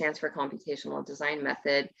 which stands for computational design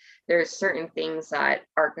method, there's certain things that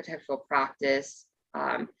architectural practice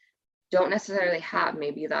don't necessarily have.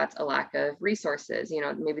 Maybe that's a lack of resources,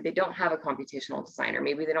 maybe they don't have a computational designer,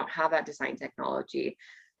 maybe they don't have that design technology,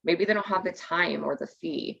 maybe they don't have the time or the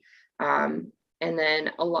fee. And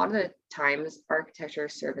then a lot of the times architecture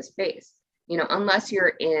is service-based, unless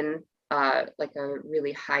you're in like a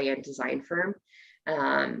really high-end design firm.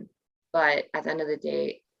 But at the end of the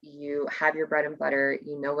day, you have your bread and butter,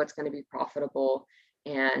 what's going to be profitable,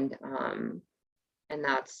 and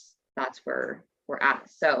that's where we're at.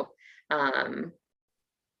 So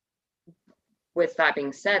with that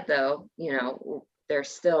being said, though, there's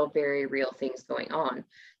still very real things going on.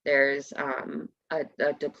 There's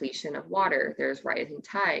a depletion of water, there's rising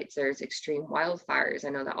tides, there's extreme wildfires. I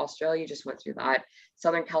know that Australia just went through that.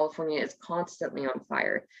 Southern California is constantly on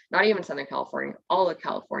fire. Not even Southern California, all of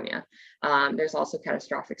California. There's also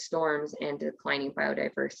catastrophic storms and declining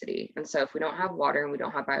biodiversity. And so if we don't have water and we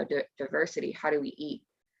don't have biodiversity, how do we eat?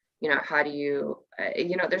 How do you,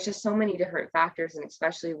 there's just so many different factors, and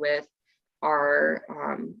especially with our,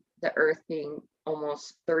 the earth being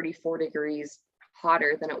almost 34 degrees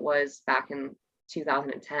hotter than it was back in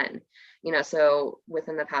 2010. So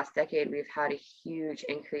within the past decade, we've had a huge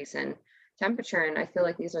increase in temperature. And I feel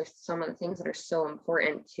like these are some of the things that are so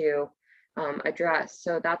important to address.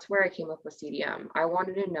 So that's where I came up with CDM. I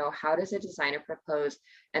wanted to know, how does a designer propose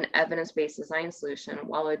an evidence-based design solution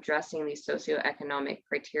while addressing these socioeconomic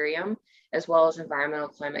criterion, as well as environmental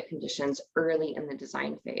climate conditions early in the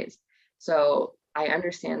design phase? So I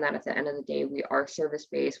understand that at the end of the day, we are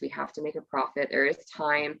service-based, we have to make a profit, there is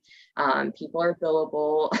time, people are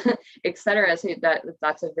billable, etc. So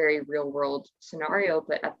that's a very real world scenario,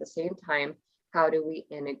 but at the same time, how do we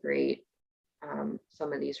integrate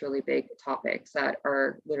some of these really big topics that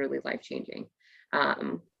are literally life-changing?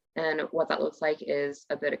 And what that looks like is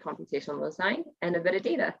a bit of computational design and a bit of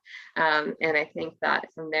data. And I think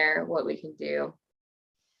that from there, what we can do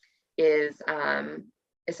is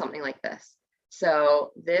something like this.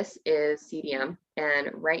 So this is CDM, and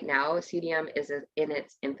right now CDM is in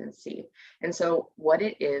its infancy. And so what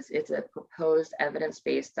it is, it's a proposed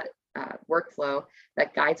evidence-based workflow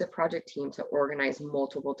that guides a project team to organize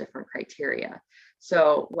multiple different criteria.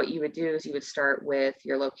 So what you would do is you would start with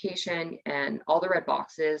your location, and all the red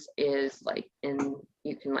boxes is like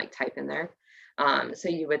you can like type in there. So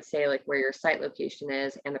you would say like where your site location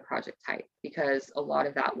is and the project type, because a lot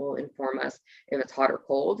of that will inform us if it's hot or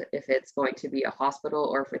cold, if it's going to be a hospital,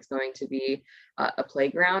 or if it's going to be a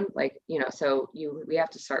playground, so we have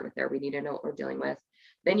to start with there. We need to know what we're dealing with.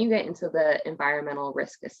 Then you get into the environmental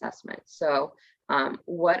risk assessment. So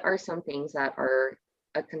what are some things that are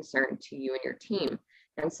a concern to you and your team?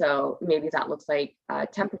 And so maybe that looks like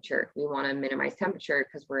temperature. We want to minimize temperature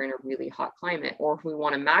because we're in a really hot climate, or if we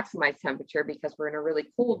want to maximize temperature because we're in a really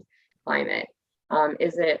cold climate.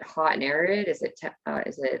 Is it hot and arid? Is it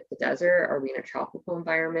the desert? Are we in a tropical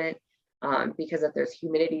environment? Because if there's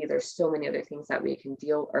humidity, there's so many other things that we can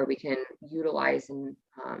utilize in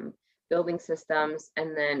building systems.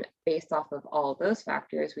 And then based off of all of those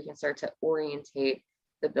factors, we can start to orientate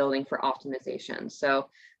the building for optimization. So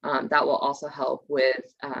that will also help with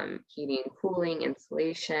heating, cooling,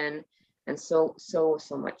 insulation, and so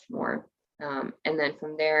much more. And then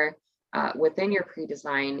from there, within your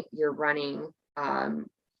pre-design, you're running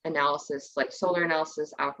analysis like solar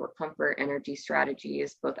analysis, outdoor comfort, energy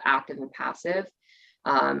strategies, both active and passive,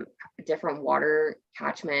 different water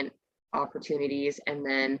catchment opportunities, and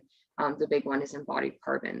then the big one is embodied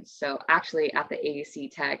carbon. So actually at the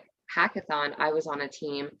AEC Tech hackathon, I was on a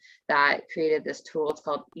team that created this tool. It's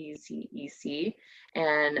called EasyEC.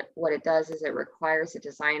 And what it does is it requires a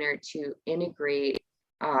designer to integrate,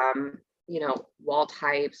 wall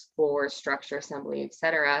types, floors, structure, assembly,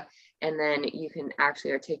 etc. And then you can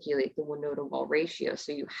actually articulate the window to wall ratio.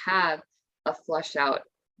 So you have a flushed out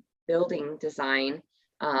building design,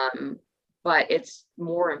 but it's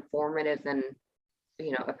more informative than,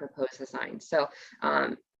 a proposed design. So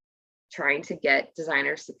trying to get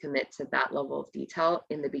designers to commit to that level of detail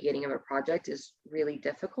in the beginning of a project is really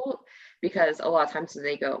difficult, because a lot of times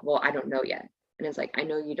they go, well, I don't know yet. And it's like, I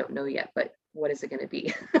know you don't know yet, but what is it going to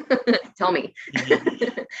be? Tell me.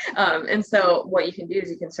 And so what you can do is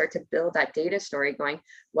you can start to build that data story going,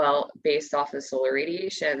 well, based off of solar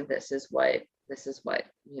radiation, this is what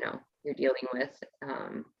you're dealing with.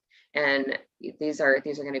 And these are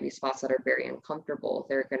going to be spots that are very uncomfortable.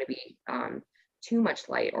 They're going to be too much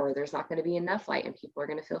light, or there's not going to be enough light and people are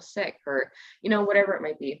going to feel sick, or, you know, whatever it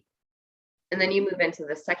might be. And then you move into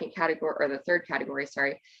the second category, or the third category,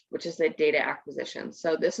 sorry, which is the data acquisition.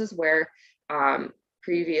 So this is where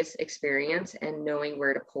previous experience and knowing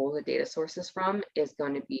where to pull the data sources from is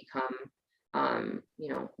going to become you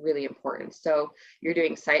know, really important. So you're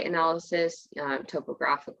doing site analysis,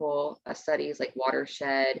 topographical studies like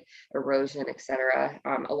watershed, erosion, etc.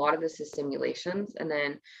 A lot of this is simulations, and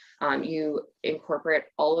then you incorporate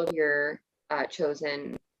all of your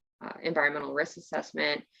chosen environmental risk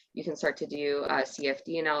assessment. You can start to do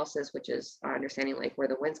CFD analysis, which is understanding like where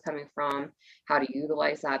the wind's coming from, how to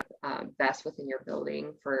utilize that best within your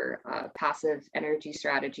building for passive energy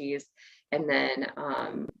strategies, and then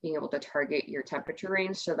being able to target your temperature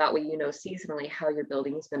range, so that way you know seasonally how your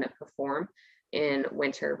building is going to perform in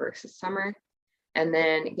winter versus summer. And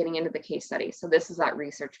then getting into the case study. So this is that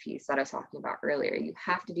research piece that I was talking about earlier. You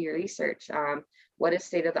have to do your research. What is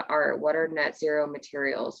state of the art? What are net zero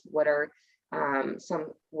materials? What are some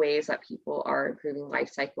ways that people are improving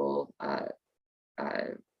life cycle,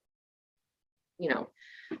 you know,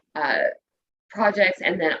 projects,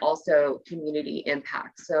 and then also community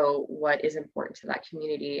impact. So what is important to that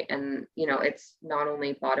community? And, you know, it's not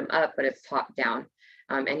only bottom up, but it's top down,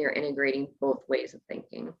 and you're integrating both ways of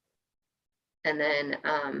thinking. And then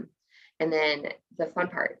the fun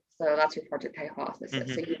part. So that's your project hypothesis.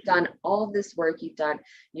 Mm-hmm. So you've done all of this work, you've done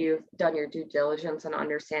your due diligence on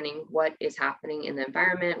understanding what is happening in the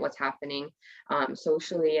environment, what's happening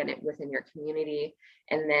socially and within your community.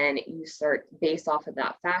 And then you start, based off of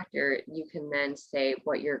that factor, you can then say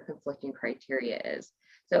what your conflicting criteria is.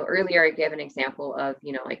 So earlier I gave an example of,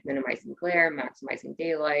 you know, like minimizing glare, maximizing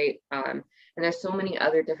daylight, and there's so many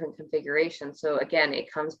other different configurations. So again,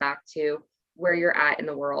 it comes back to where you're at in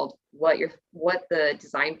the world, what the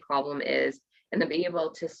design problem is, and then be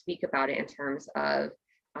able to speak about it in terms of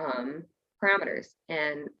parameters.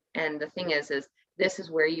 And the thing is this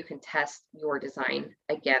is where you can test your design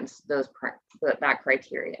against that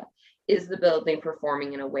criteria. Is the building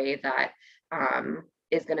performing in a way that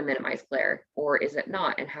is going to minimize glare, or is it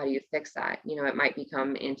not? And how do you fix that? You know, it might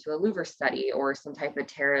become into a louver study or some type of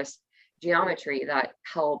terrace geometry that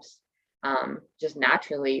helps just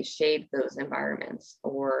naturally shade those environments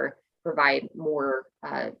or provide more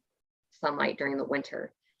sunlight during the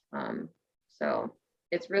winter. So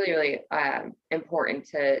it's really, really important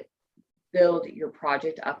to build your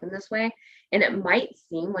project up in this way. And it might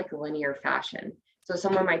seem like a linear fashion. So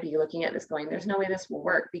someone might be looking at this going, there's no way this will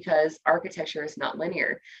work, because architecture is not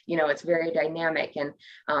linear. You know, it's very dynamic, and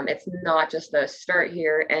it's not just the start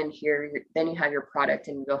here and here, then you have your product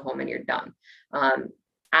and you go home and you're done.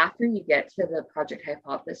 After you get to the project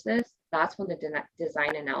hypothesis, that's when the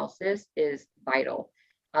design analysis is vital.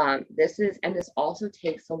 This also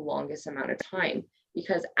takes the longest amount of time,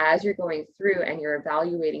 because as you're going through and you're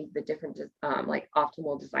evaluating the different like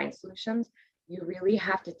optimal design solutions, you really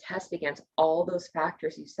have to test against all those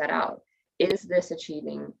factors you set out. Is this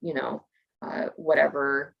achieving, you know,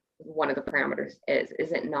 whatever one of the parameters is?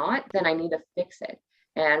 Is it not? Then I need to fix it.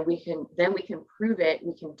 And we can prove it.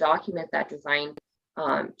 We can document that design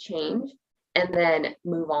change, and then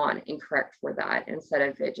move on and correct for that, instead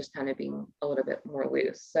of it just kind of being a little bit more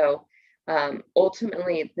loose. So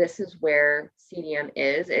ultimately, this is where CDM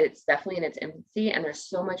is. It's definitely in its infancy, and there's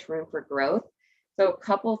so much room for growth. So a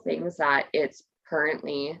couple things that it's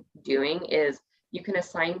currently doing is you can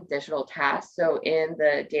assign digital tasks. So in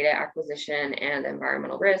the data acquisition and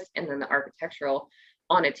environmental risk, and then the architectural,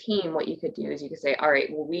 on a team, what you could do is you could say, all right,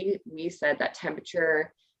 well, we said that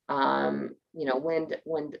temperature, you know,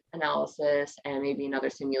 wind analysis, and maybe another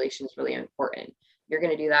simulation is really important. You're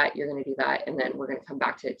going to do that, you're going to do that, and then we're going to come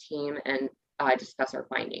back to the team and discuss our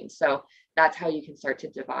findings. So that's how you can start to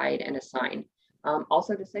divide and assign.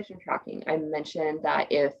 Also, decision tracking. I mentioned that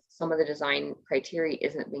if some of the design criteria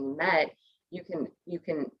isn't being met, you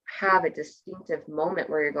can have a distinctive moment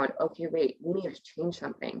where you're going, okay, wait, we need to change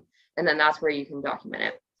something, and then that's where you can document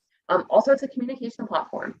it. Also, it's a communication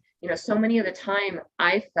platform. You know, so many of the time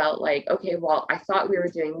I felt like, okay, well, I thought we were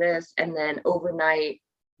doing this, and then overnight,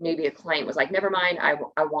 maybe a client was like, never mind,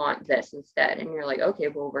 I want this instead. And you're like, okay,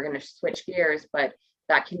 well, we're going to switch gears, but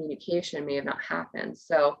that communication may have not happened.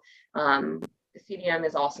 So CDM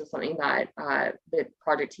is also something that the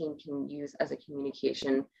project team can use as a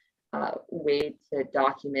communication way to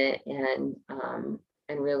document and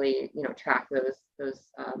really, you know, track those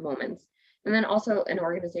moments. And then also an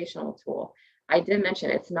organizational tool. I did mention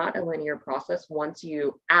it's not a linear process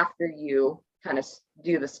after you kind of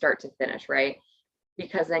do the start to finish, right?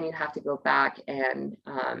 Because then you have to go back and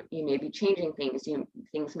you may be changing things.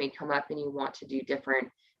 Things may come up and you want to do different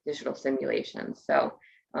digital simulations. So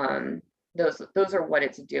those are what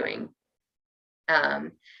it's doing.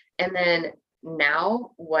 And then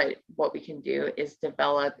now what we can do is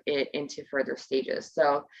develop it into further stages.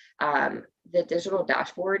 So the digital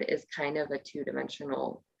dashboard is kind of a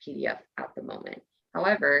two-dimensional PDF at the moment.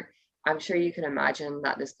 However, I'm sure you can imagine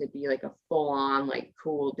that this could be like a full-on, like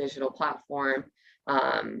cool digital platform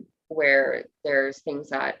where there's things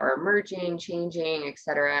that are emerging, changing,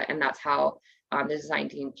 etc. And that's how the design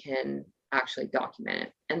team can actually document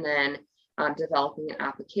it. And then developing an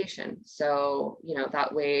application. So, you know,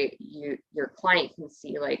 that way your client can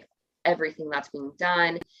see like everything that's being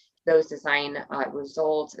done, those design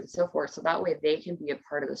results and so forth. So that way they can be a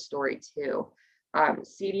part of the story too.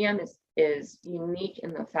 CDM is unique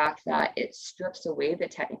in the fact that it strips away the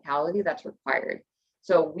technicality that's required.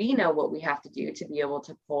 So we know what we have to do to be able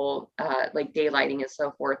to pull like daylighting and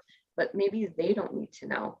so forth, but maybe they don't need to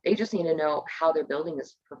know. They just need to know how their building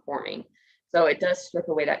is performing. So it does strip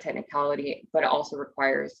away that technicality, but it also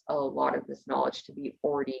requires a lot of this knowledge to be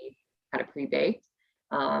already kind of pre-baked.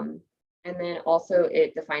 And then also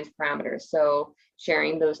it defines parameters. So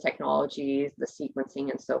sharing those technologies, the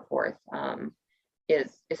sequencing and so forth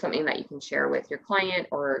is something that you can share with your client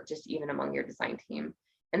or just even among your design team.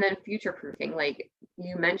 And then future proofing, like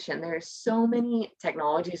you mentioned, there's so many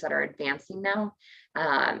technologies that are advancing now.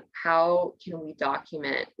 How can we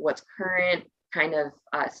document what's current, kind of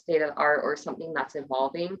state of the art, or something that's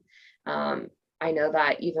evolving? I know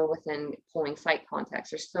that even within pulling site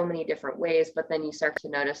context, there's so many different ways, but then you start to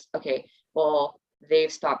notice, okay, well,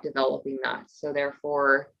 they've stopped developing that. So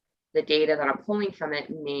therefore, the data that I'm pulling from it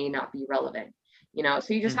may not be relevant. You know,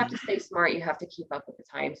 so you just have to stay smart. You have to keep up with the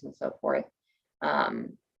times and so forth.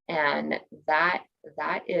 And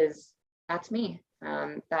that's me.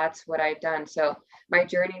 That's what I've done. So my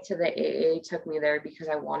journey to the AA took me there because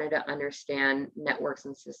I wanted to understand networks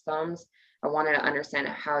and systems. I wanted to understand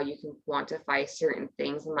how you can quantify certain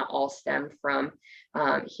things, and that all stemmed from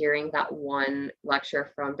hearing that one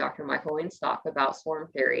lecture from Dr. Michael Weinstock about swarm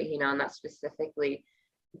theory, you know, and that specifically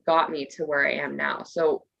got me to where I am now.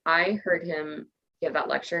 So I heard him give that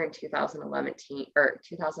lecture in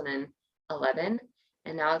 2011,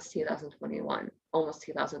 and now it's 2021, almost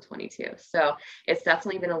 2022. So it's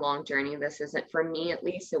definitely been a long journey. This isn't, for me at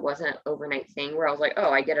least, it wasn't an overnight thing where I was like,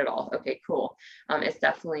 oh, I get it all. Okay, cool. It's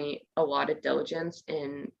definitely a lot of diligence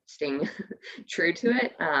in staying true to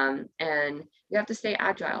it. And you have to stay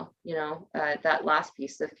agile. You know, that last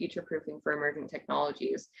piece, the future proofing for emerging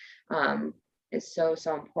technologies, is so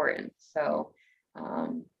important. So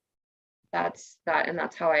that's that, and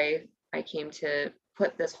that's how I came to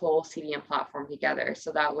put this whole CDM platform together.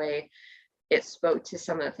 So that way it spoke to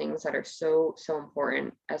some of the things that are so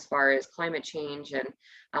important as far as climate change and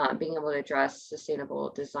being able to address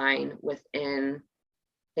sustainable design within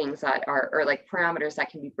things that are, or like parameters that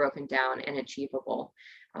can be broken down and achievable.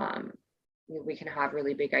 We can have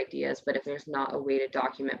really big ideas, but if there's not a way to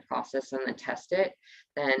document, process, and then test it,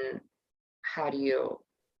 then how do you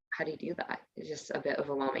do that? It's just a bit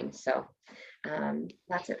overwhelming. So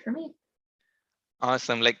that's it for me.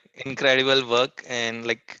 Awesome, like incredible work. And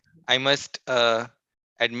like I must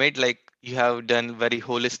admit, like you have done very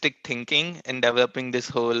holistic thinking in developing this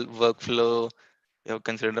whole workflow. You have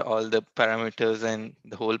considered all the parameters and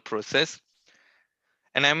the whole process.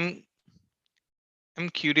 And I'm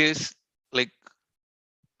curious, like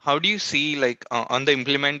how do you see, like on the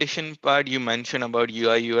implementation part, you mentioned about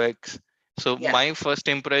UI UX. So Yeah. my first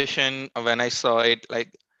impression when I saw it,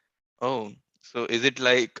 like, oh, so is it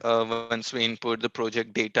like once we input the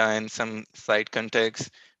project data and some site context,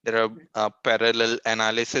 there are parallel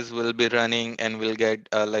analysis will be running and we'll get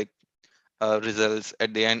like results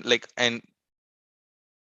at the end, like, and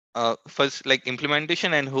first like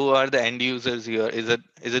implementation, and who are the end users here? Is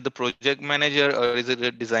it the project manager, or is it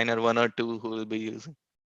a designer, one or two, who will be using?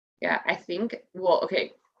 Yeah, I think, well,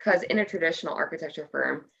 okay, because in a traditional architecture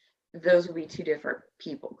firm, those would be two different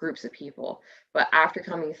groups of people. But after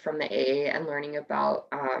coming from the AA and learning about,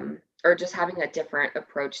 or just having a different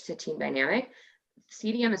approach to team dynamic,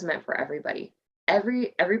 CDM is meant for everybody.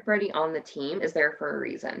 Everybody on the team is there for a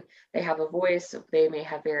reason. They have a voice, they may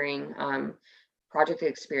have varying project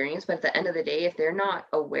experience, but at the end of the day, if they're not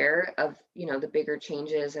aware of, you know, the bigger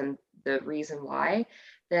changes and the reason why,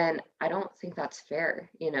 then I don't think that's fair,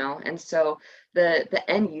 you know. And so the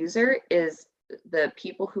end user is the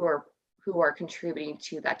people who are contributing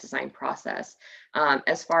to that design process.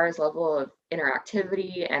 As far as level of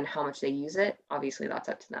interactivity and how much they use it, obviously that's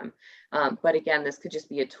up to them. But again, this could just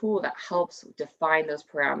be a tool that helps define those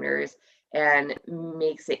parameters and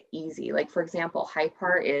makes it easy. Like for example,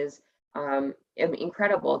 HyPart is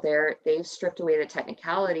incredible. They've stripped away the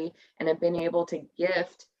technicality and have been able to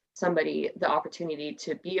gift somebody the opportunity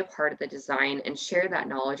to be a part of the design and share that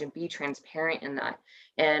knowledge and be transparent in that.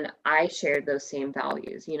 And I shared those same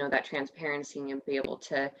values, you know, that transparency and be able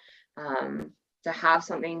to have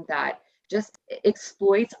something that just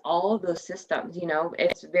exploits all of those systems. You know,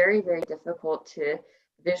 it's very, very difficult to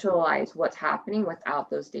visualize what's happening without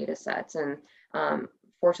those data sets. And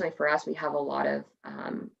fortunately for us, we have a lot of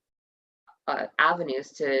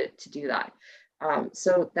avenues to do that.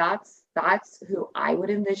 So that's who I would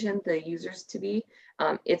envision the users to be.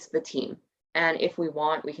 It's the team. And if we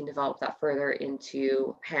want, we can develop that further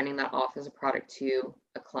into handing that off as a product to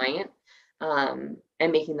a client, and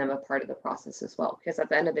making them a part of the process as well. Because at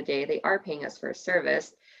the end of the day, they are paying us for a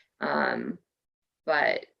service.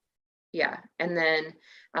 But yeah, and then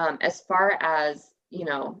as far as, you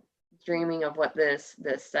know, dreaming of what this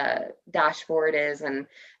dashboard is, and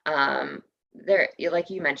there, like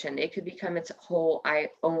you mentioned, it could become its whole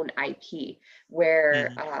own IP,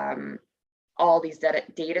 where all these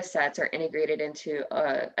data sets are integrated into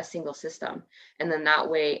a single system, and then that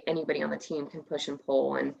way anybody on the team can push and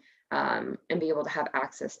pull and be able to have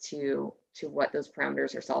access to what those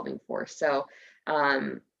parameters are solving for. So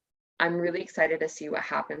I'm really excited to see what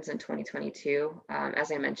happens in 2022.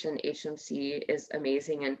 As I mentioned, HMC is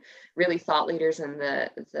amazing and really thought leaders in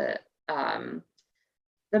the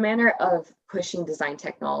manner of pushing design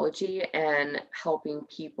technology and helping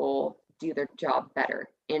people do their job better,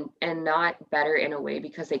 and not better in a way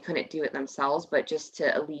because they couldn't do it themselves, but just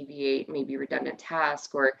to alleviate maybe redundant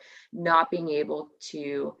tasks or not being able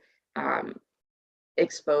to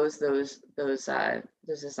expose those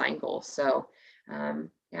design goals. So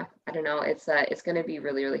yeah, I don't know. It's going to be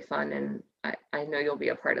really, really fun, and I know you'll be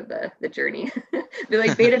a part of the journey. Be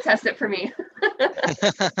like, beta test it for me.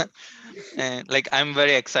 And like, I'm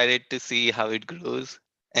very excited to see how it grows.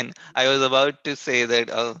 And I was about to say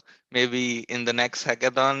that maybe in the next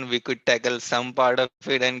hackathon we could tackle some part of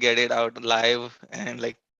it and get it out live and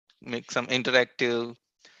like make some interactive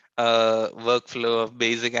workflow of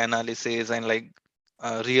basic analysis and like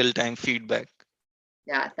real-time feedback.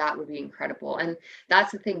 Yeah, that would be incredible. And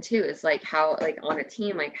that's the thing too, is like how, like on a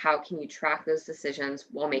team, like how can you track those decisions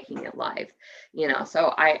while making it live? You know,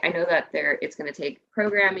 so I know that it's going to take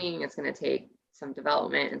programming, it's going to take some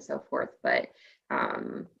development and so forth, but I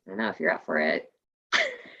don't know if you're up for it.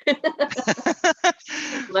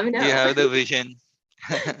 Let me know. You have the vision.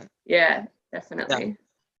 Yeah, definitely.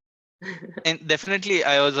 And definitely,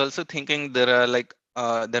 I was also thinking there are like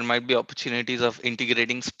there might be opportunities of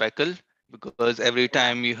integrating Speckle, because every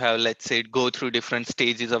time you have, let's say, go through different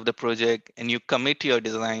stages of the project and you commit your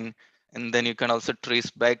design, and then you can also trace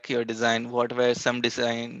back your design. What were some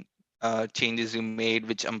design changes you made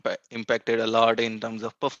which impacted a lot in terms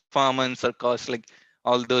of performance or cost? Like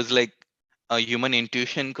all those, like human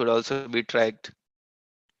intuition could also be tracked.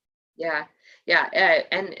 Yeah,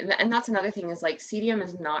 and that's another thing, is like CDM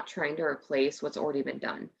is not trying to replace what's already been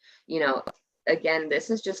done. You know, again, this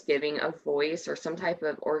is just giving a voice or some type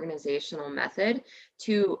of organizational method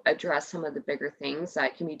to address some of the bigger things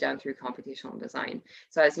that can be done through computational design.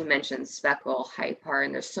 So as you mentioned, Speckle, Hypar,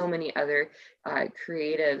 and there's so many other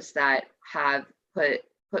creatives that have put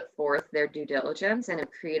forth their due diligence and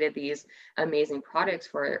have created these amazing products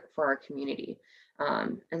for our community.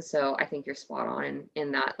 And so I think you're spot on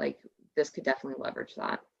in that, like, this could definitely leverage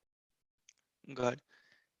that. God.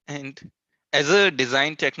 And as a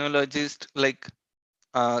design technologist, like,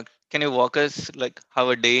 can you walk us like how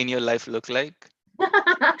a day in your life look like?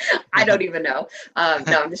 I don't even know.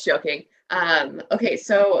 No, I'm just joking. Okay,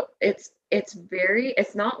 so it's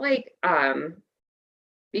not like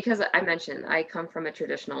because I mentioned I come from a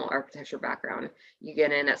traditional architecture background. You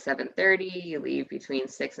get in at 7:30, you leave between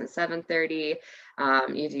 6 and 7:30.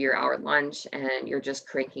 You do your hour lunch, and you're just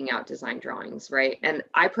cranking out design drawings, right? And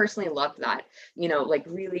I personally loved that. You know, like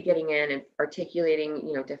really getting in and articulating,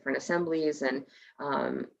 you know, different assemblies and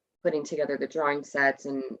putting together the drawing sets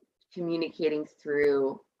and communicating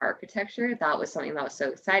through architecture. That was something that was so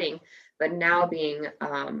exciting. But now being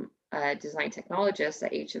a design technologist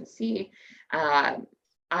at HMC,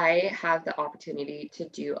 I have the opportunity to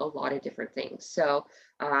do a lot of different things. So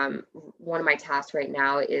one of my tasks right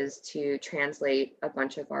now is to translate a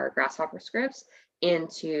bunch of our Grasshopper scripts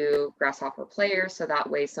into Grasshopper Player. So that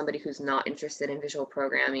way somebody who's not interested in visual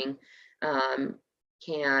programming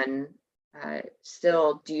can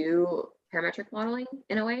still do parametric modeling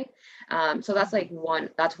in a way. So that's like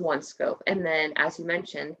that's one scope. And then, as you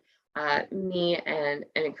mentioned, me and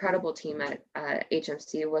an incredible team at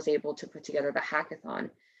HMC was able to put together the hackathon.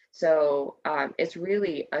 So it's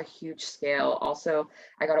really a huge scale. Also,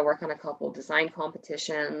 I got to work on a couple design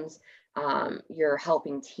competitions. You're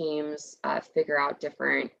helping teams figure out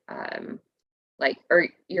different or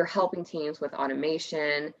you're helping teams with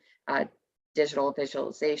automation, uh, digital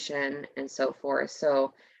visualization, and so forth.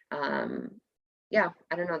 So yeah,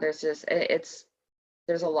 I don't know. There's just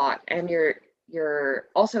there's a lot, and you're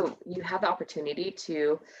also, you have the opportunity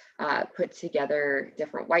to put together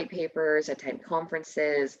different white papers, attend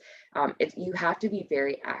conferences. You have to be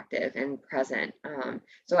very active and present.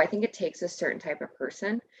 So I think it takes a certain type of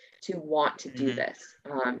person to want to do Mhm. this,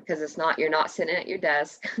 because you're not sitting at your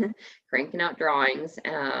desk cranking out drawings,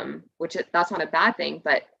 that's not a bad thing,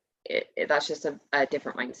 but that's just a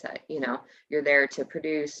different mindset. You're there to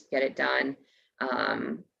produce, get it done,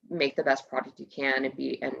 make the best product you can, and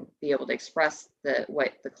be able to express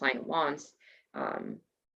what the client wants.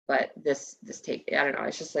 But this take, I don't know,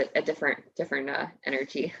 it's just a different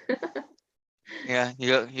energy. Yeah,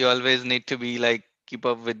 you always need to be like keep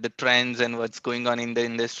up with the trends and what's going on in the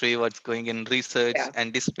industry, what's going in research, Yeah,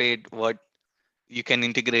 anticipate what you can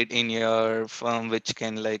integrate in your firm, which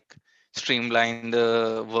can like streamline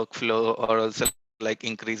the workflow or also like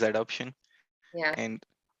increase adoption. yeah, And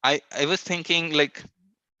I was thinking like,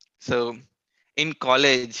 so in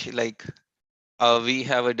college, like we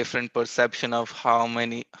have a different perception of how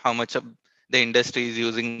much of the industry is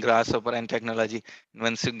using grasshopper and technology.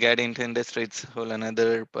 Once you get into industry, it's a whole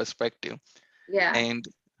another perspective. yeah, And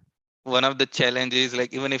one of the challenges,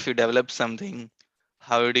 like even if you develop something,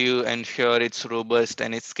 how do you ensure it's robust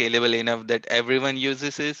and it's scalable enough that everyone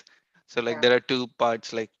uses it? So like yeah, there are two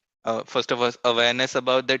parts, like first of all, awareness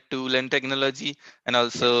about that tool and technology, and yeah.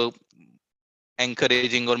 also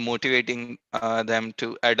encouraging or motivating them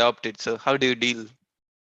to adopt it. So how do you deal?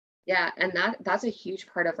 Yeah, and that's a huge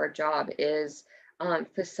part of our job is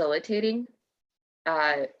facilitating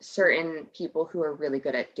certain people who are really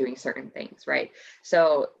good at doing certain things, right?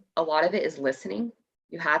 So a lot of it is listening.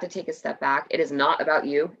 You have to take a step back. It is not about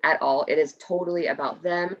you at all. It is totally about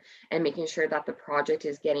them and making sure that the project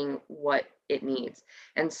is getting what it needs.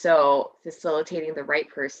 And so facilitating the right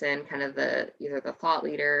person, kind of either the thought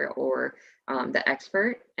leader or the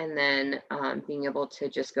expert, and then being able to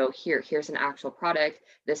just go, here's an actual product.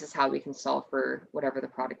 This is how we can solve for whatever the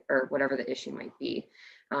product or whatever the issue might be.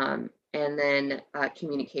 And then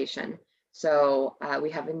communication. So we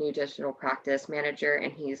have a new digital practice manager,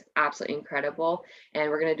 and he's absolutely incredible. And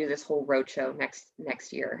we're going to do this whole roadshow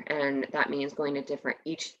next year, and that means going to different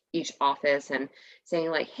each office and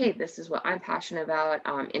saying like, hey, this is what I'm passionate about.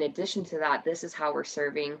 In addition to that, this is how we're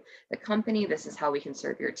serving the company. This is how we can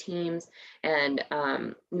serve your teams, and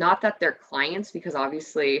not that they're clients, because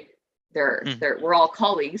obviously we're all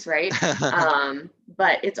colleagues, right?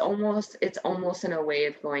 But it's almost in a way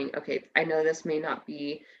of going, okay, I know this may not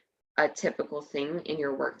be a typical thing in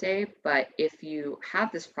your workday, but if you have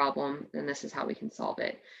this problem, then this is how we can solve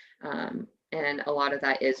it. And a lot of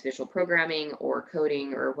that is visual programming or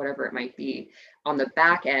coding or whatever it might be on the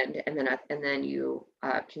back end, and then you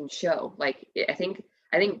can show, like, I think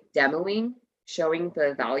demoing, showing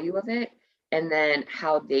the value of it, and then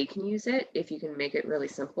how they can use it, if you can make it really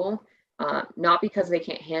simple, not because they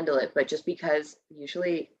can't handle it, but just because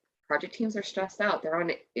usually project teams are stressed out. They're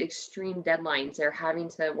on extreme deadlines. They're having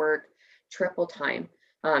to work triple time.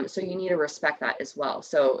 So you need to respect that as well.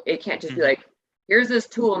 So it can't just be Mhm. like, here's this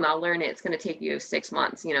tool, now learn it. It's going to take you 6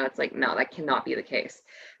 months. It's like, no, that cannot be the case.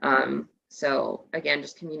 So again,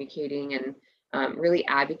 just communicating and really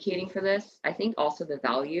advocating for this. I think also the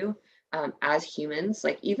value as humans,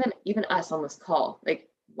 like even us on this call, like,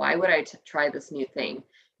 why would I try this new thing?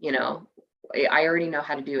 You know, I already know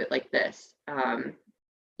how to do it like this.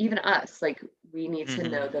 Even us, like, we need to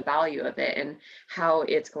know Mhm. the value of it and how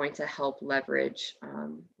it's going to help leverage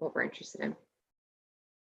what we're interested in.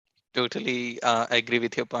 Totally agree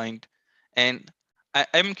with your point. And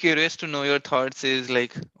I'm curious to know your thoughts is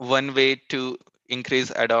like one way to increase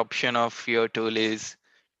adoption of your tool is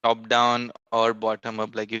top down or bottom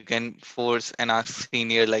up. Like you can force and ask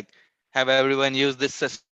senior, like have everyone use this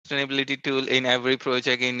sustainability tool in every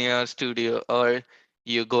project in your studio, or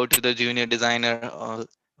you go to the junior designer, oh,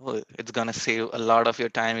 it's gonna save a lot of your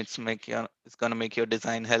time. It's gonna make your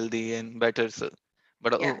design healthy and better. So,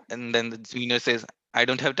 but Yeah. and then the junior says, I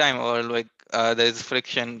don't have time, or like there's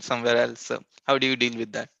friction somewhere else. So how do you deal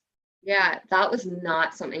with that? Yeah, that was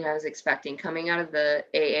not something I was expecting coming out of the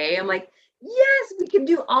AA. I'm like, yes, we can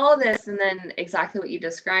do all this. And then exactly what you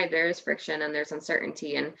described, there is friction and there's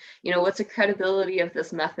uncertainty. And, what's the credibility of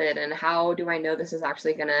this method? And how do I know this is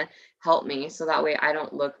actually going to help me? So that way I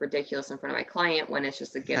don't look ridiculous in front of my client when it's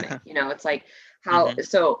just a gimmick. It's like Hmm.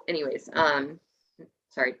 so anyways,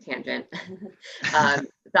 sorry, tangent.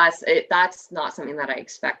 That's not something that I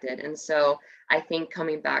expected. And so I think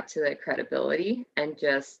coming back to the credibility and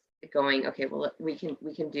just going, okay, well, we can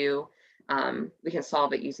do, we can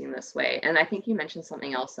solve it using this way. And I think you mentioned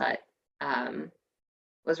something else that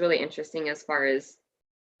was really interesting as far as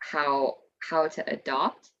how to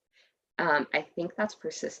adopt. I think that's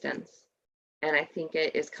persistence. And I think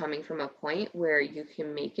it is coming from a point where you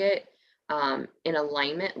can make it in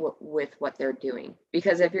alignment with what they're doing.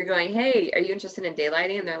 Because if you're going, hey, are you interested in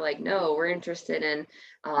daylighting? And they're like, no, we're interested in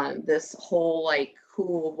this whole like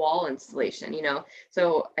cool wall installation, you know?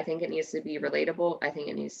 So I think it needs to be relatable. I think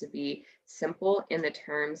it needs to be simple in the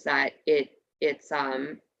terms that it's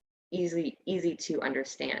easy to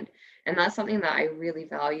understand. And that's something that I really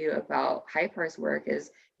value about Hypar's work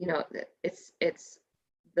is, you know, it's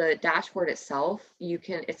the dashboard itself,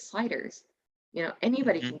 it's sliders. You know,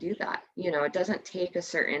 anybody Mhm. can do that. You know, it doesn't take a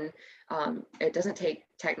certain, it doesn't take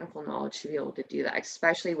technical knowledge to be able to do that,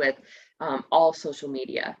 especially with all social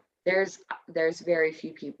media. There's very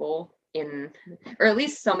few people in, or at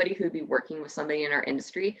least somebody who'd be working with somebody in our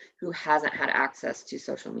industry who hasn't had access to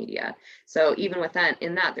social media. So even with that,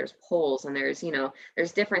 in that, there's polls and there's, you know,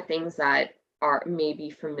 there's different things that are maybe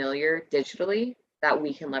familiar digitally that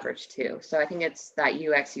we can leverage too. So I think it's that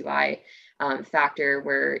UX UI factor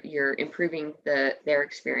where you're improving their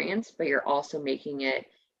experience, but you're also making it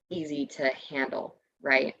easy to handle,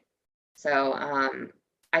 right? So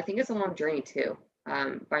I think it's a long journey too.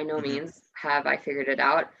 By no Mhm. means have I figured it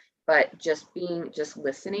out, but just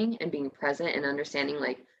listening and being present and understanding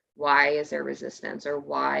like why is there resistance or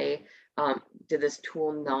why did this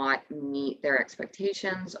tool not meet their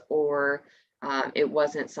expectations or it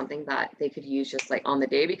wasn't something that they could use just like on the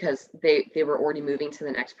day because they were already moving to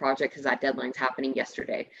the next project because that deadline's happening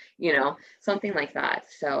yesterday, you know, something like that.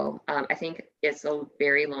 So I think it's a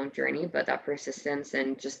very long journey, but that persistence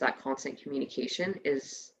and just that constant communication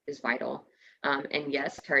is vital. And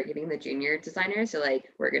yes, targeting the junior designers, are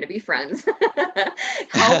like, we're going to be friends.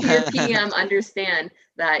 Help your PM understand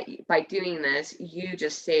that by doing this, you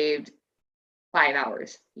just saved 5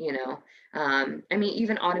 hours, you know. I mean,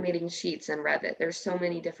 even automating sheets in Revit, there's so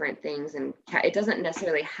many different things, and it doesn't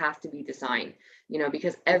necessarily have to be design, you know,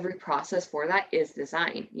 because every process for that is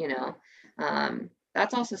design, you know.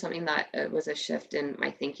 That's also something that was a shift in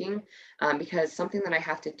my thinking, because something that I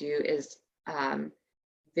have to do is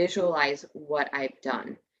visualize what I've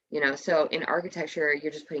done. You know, so in architecture,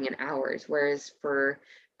 you're just putting in hours, whereas for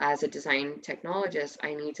as a design technologist,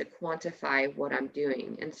 I need to quantify what I'm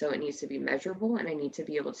doing. And so it needs to be measurable and I need to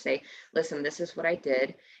be able to say, listen, this is what I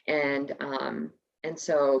did. And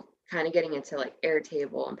so kind of getting into like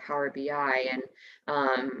Airtable and Power BI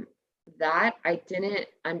and that I didn't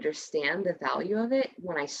understand the value of it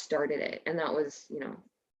when I started it. And that was, you know,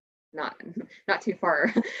 not not too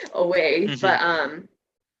far away. Mhm.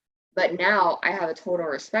 But now I have a total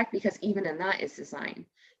respect because even in that is design,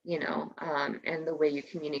 you know, and the way you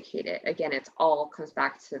communicate it. Again, it's all comes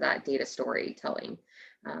back to that data storytelling.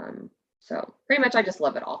 So pretty much I just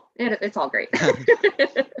love it all. It's all great.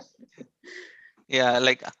 Yeah,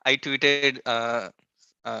 like I tweeted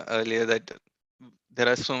earlier that there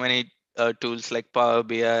are so many tools like Power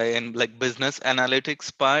BI and like business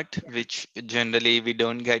analytics part, which generally we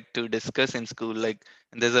don't get to discuss in school. Like,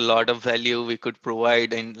 and there's a lot of value we could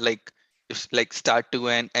provide in like if like start to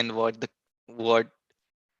end and what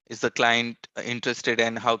is the client interested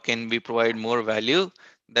in, how can we provide more value?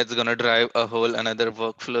 That's gonna drive a whole another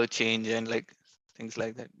workflow change and like things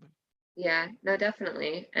like that. Yeah, no,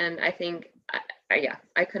 definitely. And I think, yeah,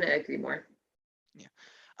 I couldn't agree more. Yeah.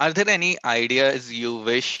 Are there any ideas you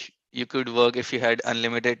wish you could work if you had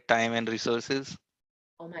unlimited time and resources?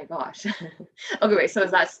 Oh my gosh. Okay, wait, so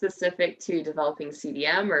is that specific to developing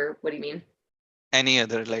CDM or what do you mean? Any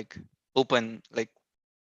other like open like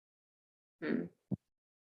Hmm.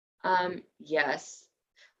 Yes,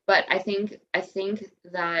 but I think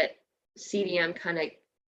that CDM kind of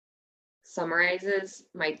summarizes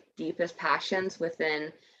my deepest passions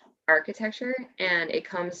within architecture, and it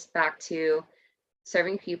comes back to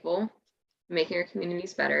serving people, making our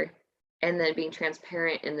communities better, and then being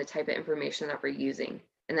transparent in the type of information that we're using,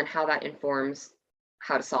 and then how that informs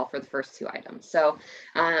how to solve for the first two items. So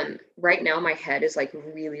right now my head is like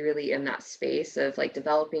really in that space of like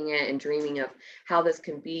developing it and dreaming of how this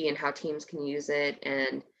can be and how teams can use it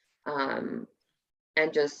um,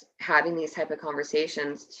 and just having these type of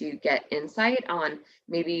conversations to get insight on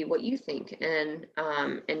maybe what you think and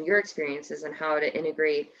your experiences and how to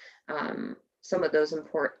integrate some of those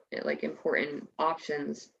important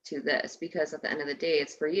options to this because at the end of the day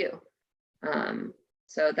it's for you. um,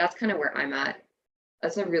 so that's kind of where I'm at.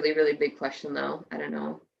 That's a really, really big question though. I don't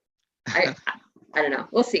know. I don't know.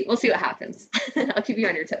 We'll see. We'll see what happens. I'll keep you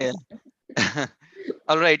on your toes. Yeah.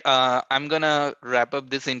 All right. I'm gonna wrap up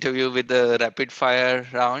this interview with the rapid fire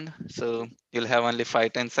round. So you'll have only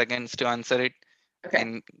 5-10 seconds to answer it, Okay.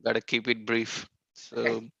 and gotta keep it brief. So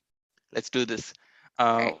Okay. let's do this. All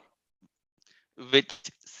Uh, right. which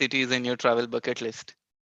city is in your travel bucket list?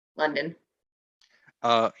 London.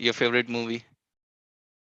 Your favorite movie?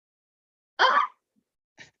 Ah!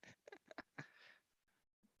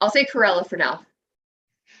 I'll say Corella for now.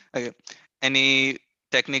 Okay. Any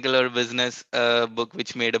technical or business book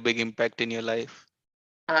which made a big impact in your life?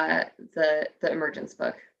 The Emergence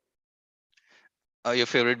book. Your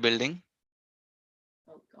favorite building?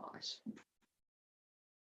 Oh gosh.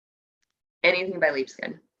 Anything by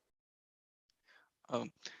Leapskin.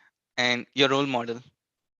 And your role model?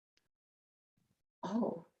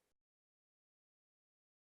 Oh.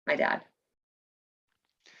 My dad.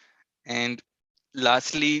 And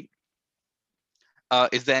lastly,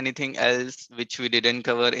 is there anything else which we didn't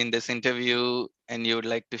cover in this interview and you would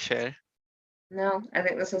like to share? No, I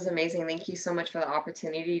think this was amazing. Thank you so much for the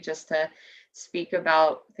opportunity just to speak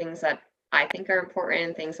about things that I think are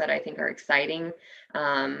important, things that I think are exciting,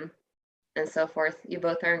 and so forth. You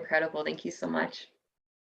both are incredible. Thank you so much.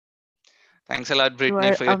 Thanks a lot, You Brittany,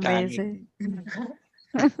 are for your time. amazing.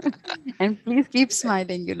 And please keep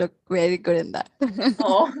smiling. You look very good in that.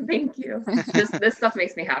 Oh, thank you. This stuff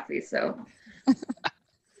makes me happy. So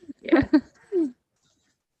yeah.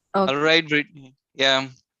 All Okay. right, Brittany. Yeah,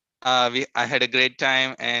 I had a great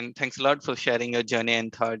time, and thanks a lot for sharing your journey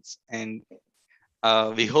and thoughts. And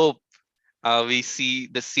we hope we see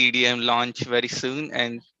the CDM launch very soon,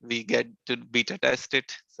 and we get to beta test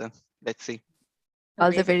it. So let's see. All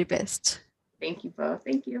the Amazing. very best. Thank you both.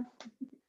 Thank you.